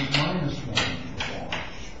 1 minus 1 of r.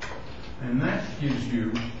 And that gives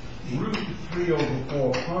you root 3 over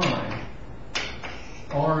 4 pi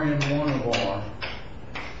Rn1 of r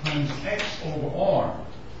times x over r.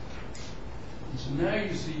 And so now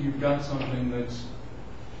you see you've got something that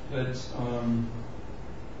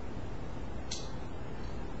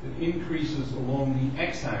increases along the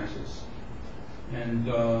x-axis, and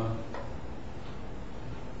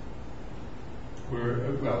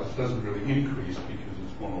well, it doesn't really increase because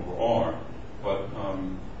it's 1 over r, but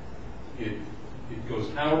it goes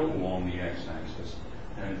out along the x-axis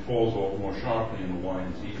and it falls off more sharply in the y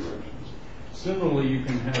and z directions. Similarly, you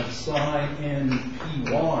can have psi n py,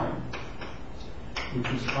 which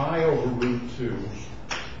is I over root 2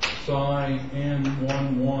 psi n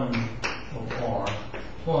 1 1 of r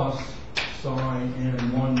plus psi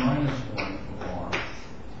n 1 minus 1 of r.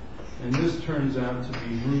 And this turns out to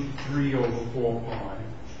be root 3 over 4 pi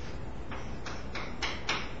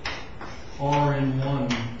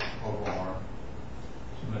Rn1 of r,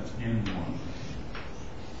 so that's n1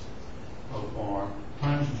 of r,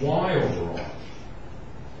 times y over r.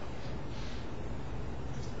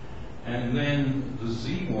 And then the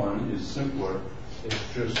z1 is simpler. It's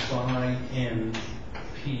just psi n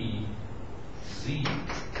p z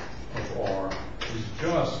of r is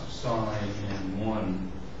just psi n1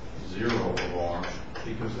 0 of r,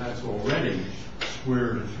 because that's already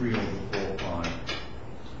square root of 3 over 4 pi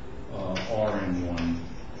Rn1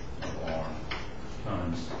 of r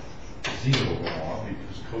times z over r,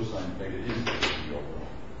 because cosine theta is z over r.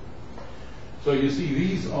 So you see,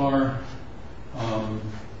 these are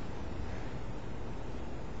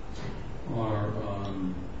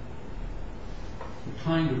the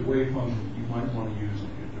kind of wave function you might want to use if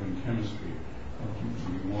you're doing chemistry.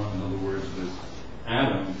 You want, in other words, this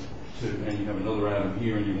atom and you have another atom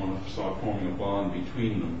here, and you want to start forming a bond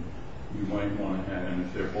between them. You might want to have, and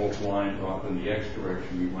if they're both lined up in the x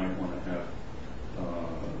direction, you might want to have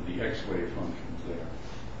the x wave functions there.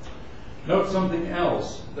 Note something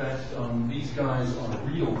else, that these guys are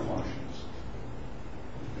real functions.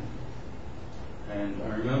 And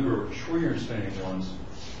I remember Schwinger saying once,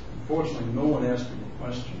 unfortunately, no one asked him a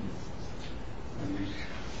question. And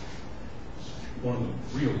one of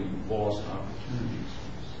the really lost opportunities.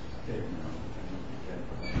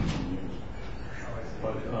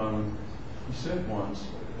 But he said once,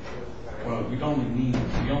 well, we only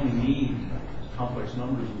need complex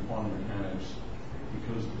numbers in quantum mechanics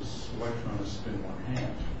because this electron is spin 1/2.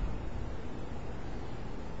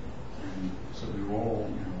 And so we were all,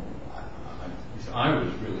 I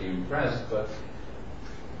was really impressed, but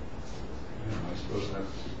I suppose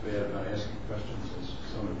that's as bad about asking questions as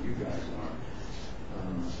some of you guys are.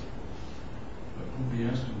 But we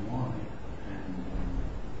asked him why, and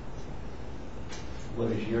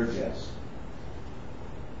What is your guess?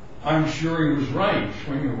 I'm sure he was right.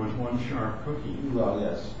 Schwinger was one sharp cookie. Well,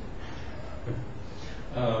 yes.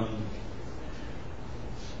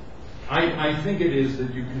 I think it is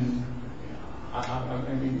that you can.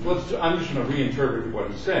 I mean, I'm just going to reinterpret what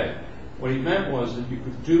he said. What he meant was that you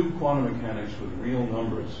could do quantum mechanics with real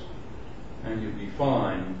numbers, and you'd be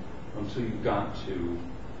fine until you got to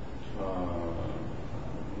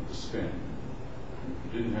the spin.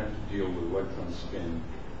 You didn't have to deal with electron spin.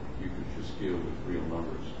 You could just deal with real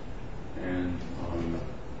numbers. And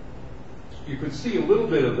you could see a little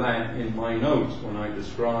bit of that in my notes when I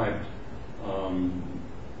described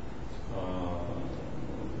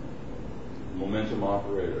momentum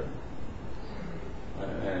operator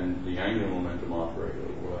and the angular momentum operator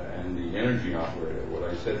and the energy operator. What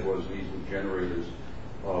I said was these were generators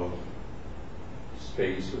of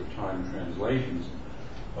space or time translations.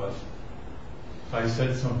 But I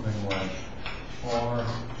said something like R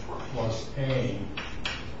plus A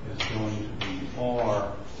is going to be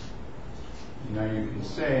R. Now you can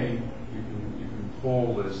say, you can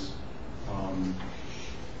call this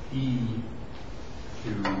E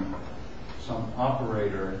to some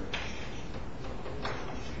operator.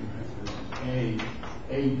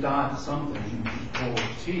 A dot something, you can call it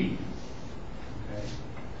T. Okay?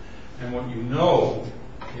 And what you know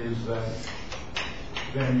is that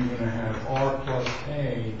then you're going to have R plus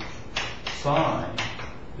A psi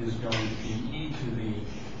is going to be E to the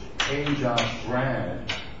A dot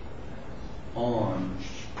grad on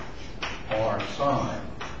R psi.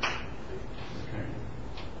 Okay.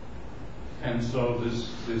 And so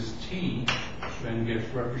this T then gets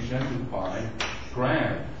represented by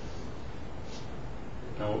grad.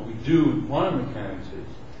 Now what we do with quantum mechanics is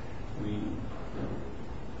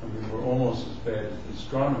we're almost as bad as the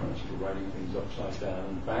astronomers for writing things upside down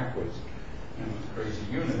and backwards and with crazy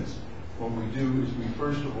units. What we do is we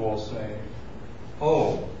first of all say,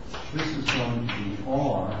 oh, this is going to be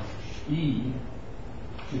R E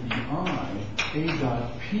to the I A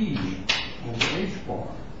dot P over H bar.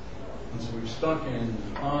 And so we've stuck in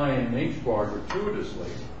I and H bar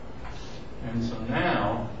gratuitously. And so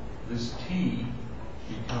now this T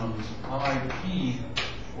becomes IP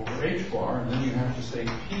over H bar, and then you have to say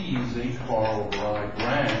P is H bar over I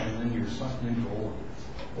grad, and then you're sucked into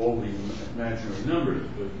all the imaginary numbers.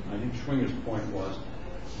 But I think Schwinger's point was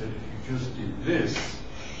that if you just did this,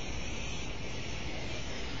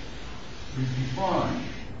 you'd be fine.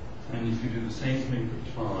 And if you do the same thing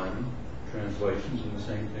for time translations and the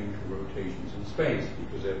same thing for rotations in space,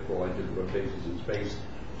 because after all I did rotations in space,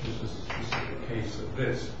 this is a specific case of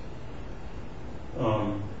this.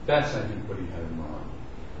 That's, I think, what he had in mind.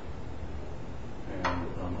 And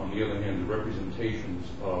on the other hand, the representations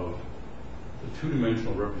of the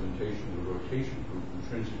two-dimensional representation of the rotation group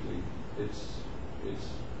intrinsically, it's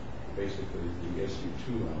basically the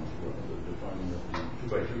SU2 algebra, the defining of the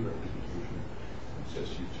 2x2 representation. It's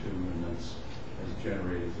SU2, and that's as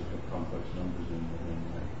generated to have complex numbers in them.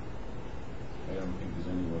 I don't think there's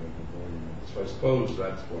any way of avoiding that. So I suppose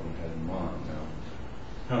that's what he had in mind. Now,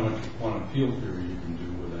 how much quantum field theory you can do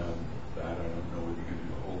without that, I don't know whether you can do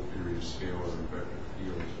the whole theory of scalar and vector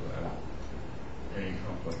fields without any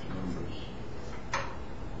complex numbers. So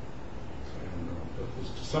I don't know. But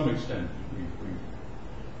to some extent,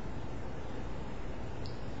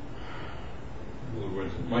 in other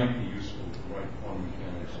words, it might be useful to write quantum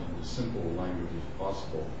mechanics in as simple a language as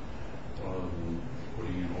possible, rather than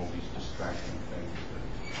putting in all these distracting things that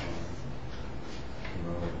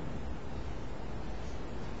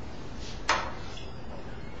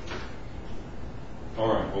all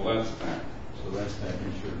right, well that's that. So that's that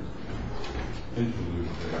interlude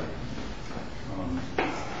there.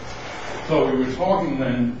 So we were talking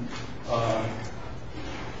then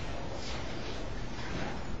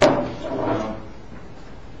about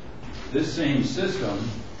this same system,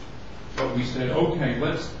 but we said, okay,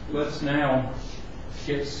 let's now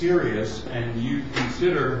get serious, and you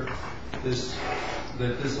consider this,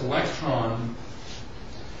 that this electron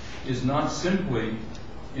is not simply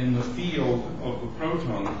in the field of the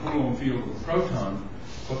proton, the Coulomb field of the proton,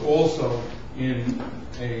 but also in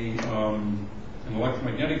an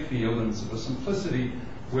electromagnetic field. And so for simplicity,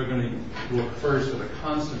 we're going to look first at a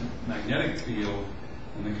constant magnetic field,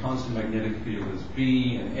 and the constant magnetic field is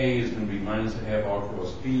B, and A is going to be minus a half R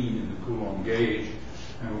cross B in the Coulomb gauge,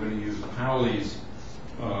 and we're going to use Pauli's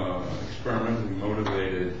experimentally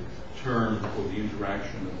motivated term for the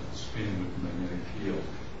interaction of the spin with the magnetic field.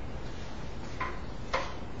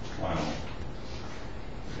 Wow.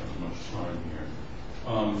 Not much time here.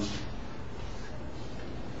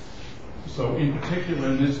 So in particular,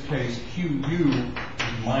 in this case, QU is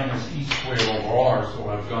minus E squared over R, so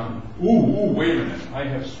I've gotten, wait a minute, I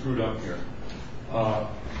have screwed up here. Oh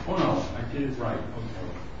no, I did it right,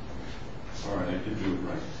 okay. All right, I did do it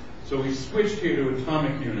right. So we switched here to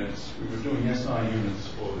atomic units. We were doing SI units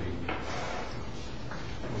for the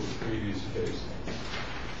for the previous case.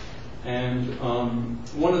 And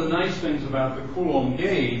one of the nice things about the Coulomb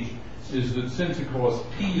gauge is that since, of course,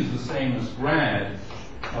 P is the same as grad,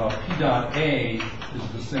 P dot A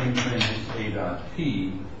is the same thing as A dot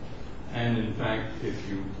P. And in fact, if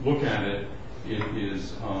you look at it, it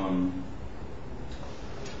is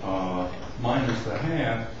minus the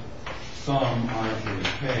half sum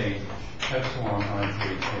ijk epsilon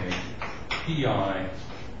ijk pi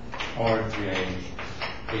rj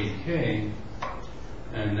ak.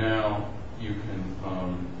 And now you can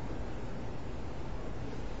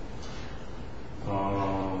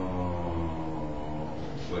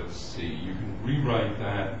let's see, you can rewrite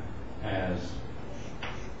that as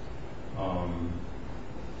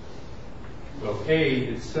well, A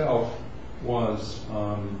itself was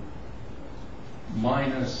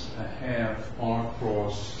minus a half R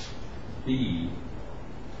cross B,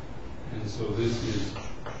 and so this is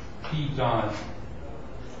P dot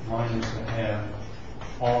minus a half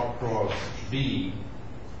R cross B,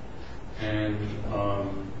 and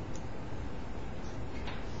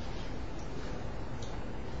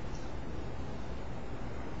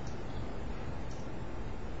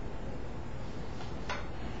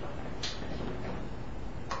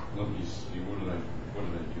let me see, what did I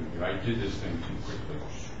do here? I did this thing too quickly.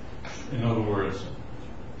 In other words,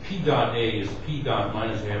 P dot A is P dot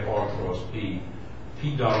minus half R cross B.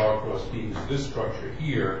 P dot R cross B is this structure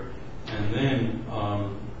here, and then,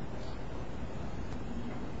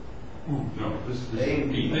 this is a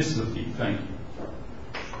P. This is a P, thank you.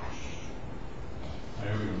 I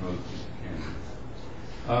don't even know this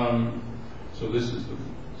can. So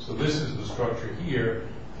this is the structure here,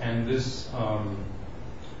 and this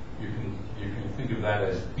you can think of that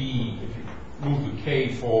as B. If you move the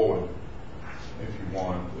K forward, if you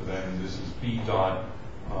want, then this is B dot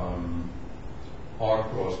R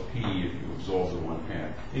cross P if you absorb the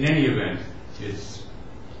 1/2. In any event, it's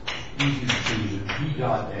easy to see that P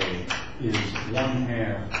dot A is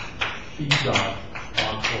 1/2 B dot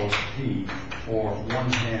R cross P, or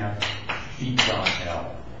 1/2 B dot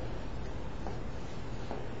L.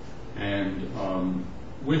 And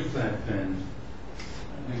with that, then,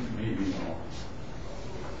 I think maybe I'll just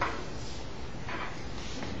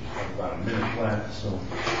have about a minute left, so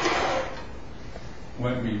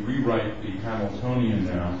let me rewrite the Hamiltonian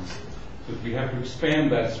now. But we have to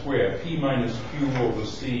expand that square, P minus Q over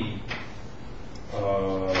C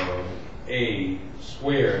A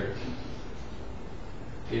squared.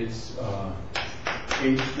 It's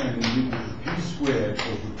H then equal to P squared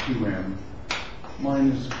over 2M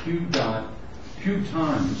minus Q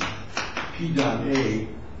times P dot A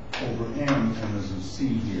over M, and there's a C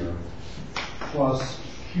here, plus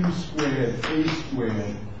Q squared A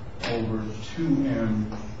squared over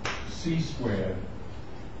 2M C squared,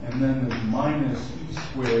 and then there's minus E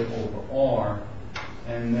squared over R,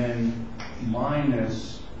 and then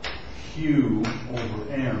minus Q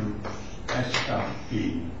over M S dot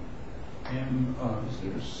B. M, is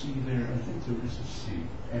there a C there? I think there is a C.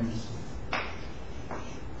 M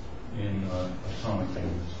in atomic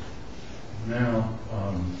units. Now,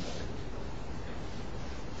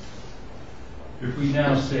 if we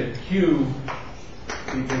now set Q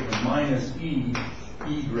equal to minus E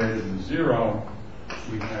greater than 0,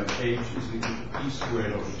 we have H is equal to P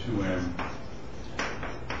squared over 2M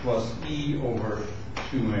plus E over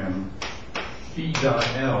 2M. P dot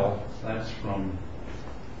L, that's from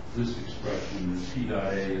this expression, P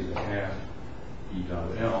dot A is a half E dot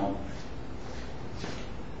L,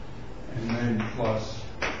 and then plus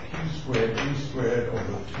Q squared A squared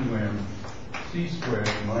over 2M C squared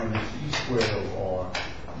minus E squared over R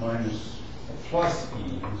minus plus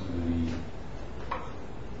E,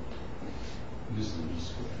 this is E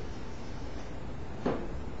squared.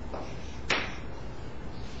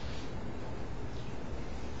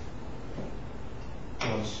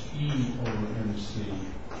 Plus E over MC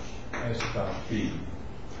S dot B.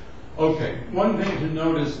 Okay, one thing to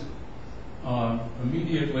notice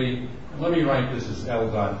immediately, let me write this as L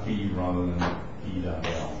dot B rather than E dot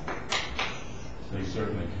L. They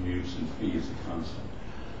certainly commute since B is a constant.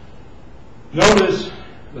 Notice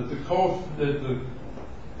that the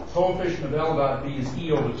coefficient of L dot B is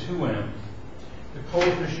E over 2M. The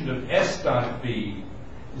coefficient of S dot B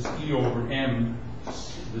is E over M.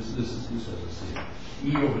 This has a C.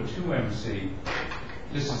 E over 2MC.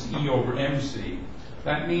 This is E over MC.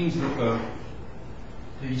 That means that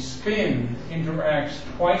the spin interacts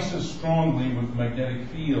twice as strongly with the magnetic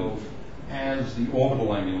field as the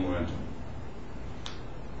orbital angular momentum.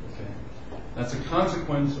 Okay. That's a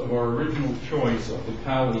consequence of our original choice of the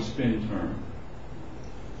Pauli spin term,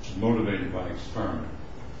 motivated by experiment.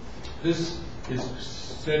 This is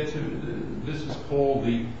said to, this is called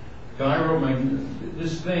the gyromagnetic,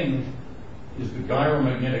 this thing is the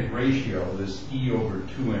gyromagnetic ratio, this E over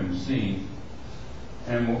 2mc.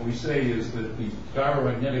 And what we say is that the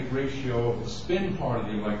gyromagnetic ratio of the spin part of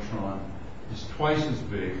the electron is twice as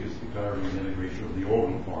big as the gyromagnetic ratio of the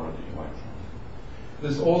orbital part of the electron.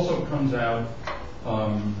 This also comes out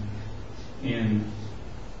in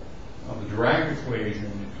the Dirac equation.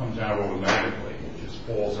 It comes out automatically. It just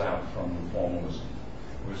falls out from the formalism.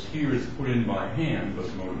 Whereas here it's put in by hand,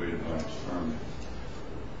 but motivated by experiment.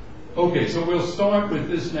 Okay, so we'll start with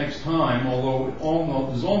this next time, although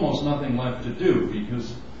there's almost nothing left to do,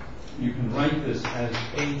 because you can write this as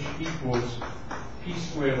H equals P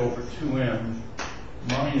squared over 2m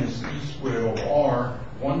minus E squared over R,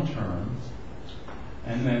 one term,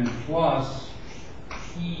 and then plus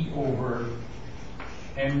E over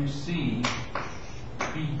MC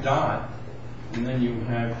B dot, and then you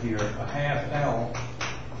have here a half L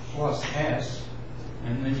plus S,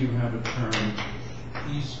 and then you have a term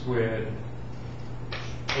E squared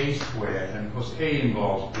A squared, and of course A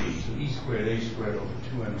involves B, so E squared A squared over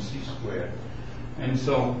 2MC squared. And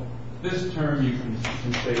so this term you can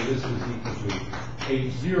say this is equal to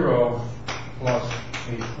H0 plus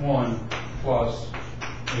H1 plus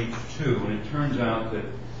H2, and it turns out that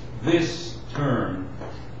this term,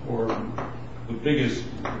 or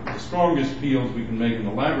the strongest fields we can make in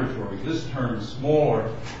the laboratory, this term is smaller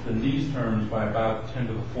than these terms by about 10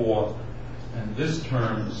 to the 4th, and this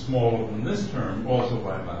term is smaller than this term, also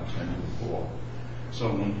by about 10 to the 4th. So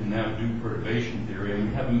one can now do perturbation theory, and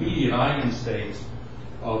we have immediate eigenstates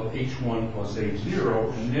of H1 plus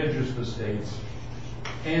H0, and they're just the states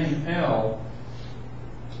NL,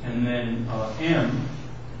 and then M,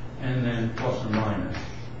 and then plus or minus.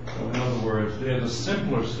 So in other words, they're the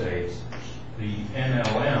simpler states, the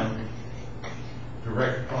NLM,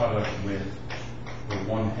 direct product with the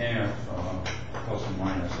 1/2 plus or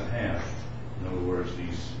minus a half. In other words,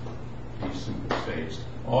 these simple states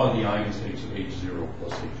are the eigenstates of H0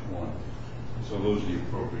 plus H1. So those are the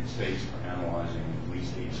appropriate states for analyzing at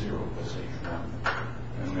least H0 plus H1.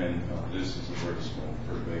 And then this is a very small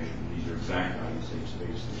perturbation. These are exact eigenstates of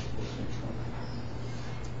H0 plus H1.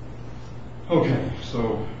 Okay,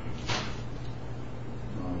 so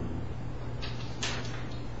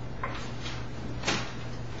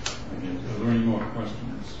are there any more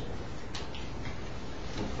questions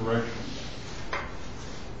or corrections?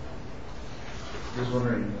 Just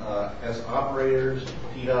wondering, as operators,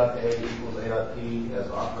 P dot A equals A dot P as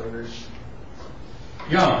operators?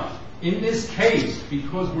 Yeah, in this case,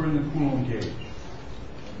 because we're in the Coulomb gauge.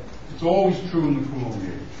 It's always true in the Coulomb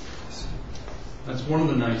gauge. That's one of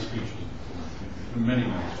the nice features of the Coulomb gauge. There are many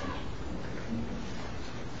nice features.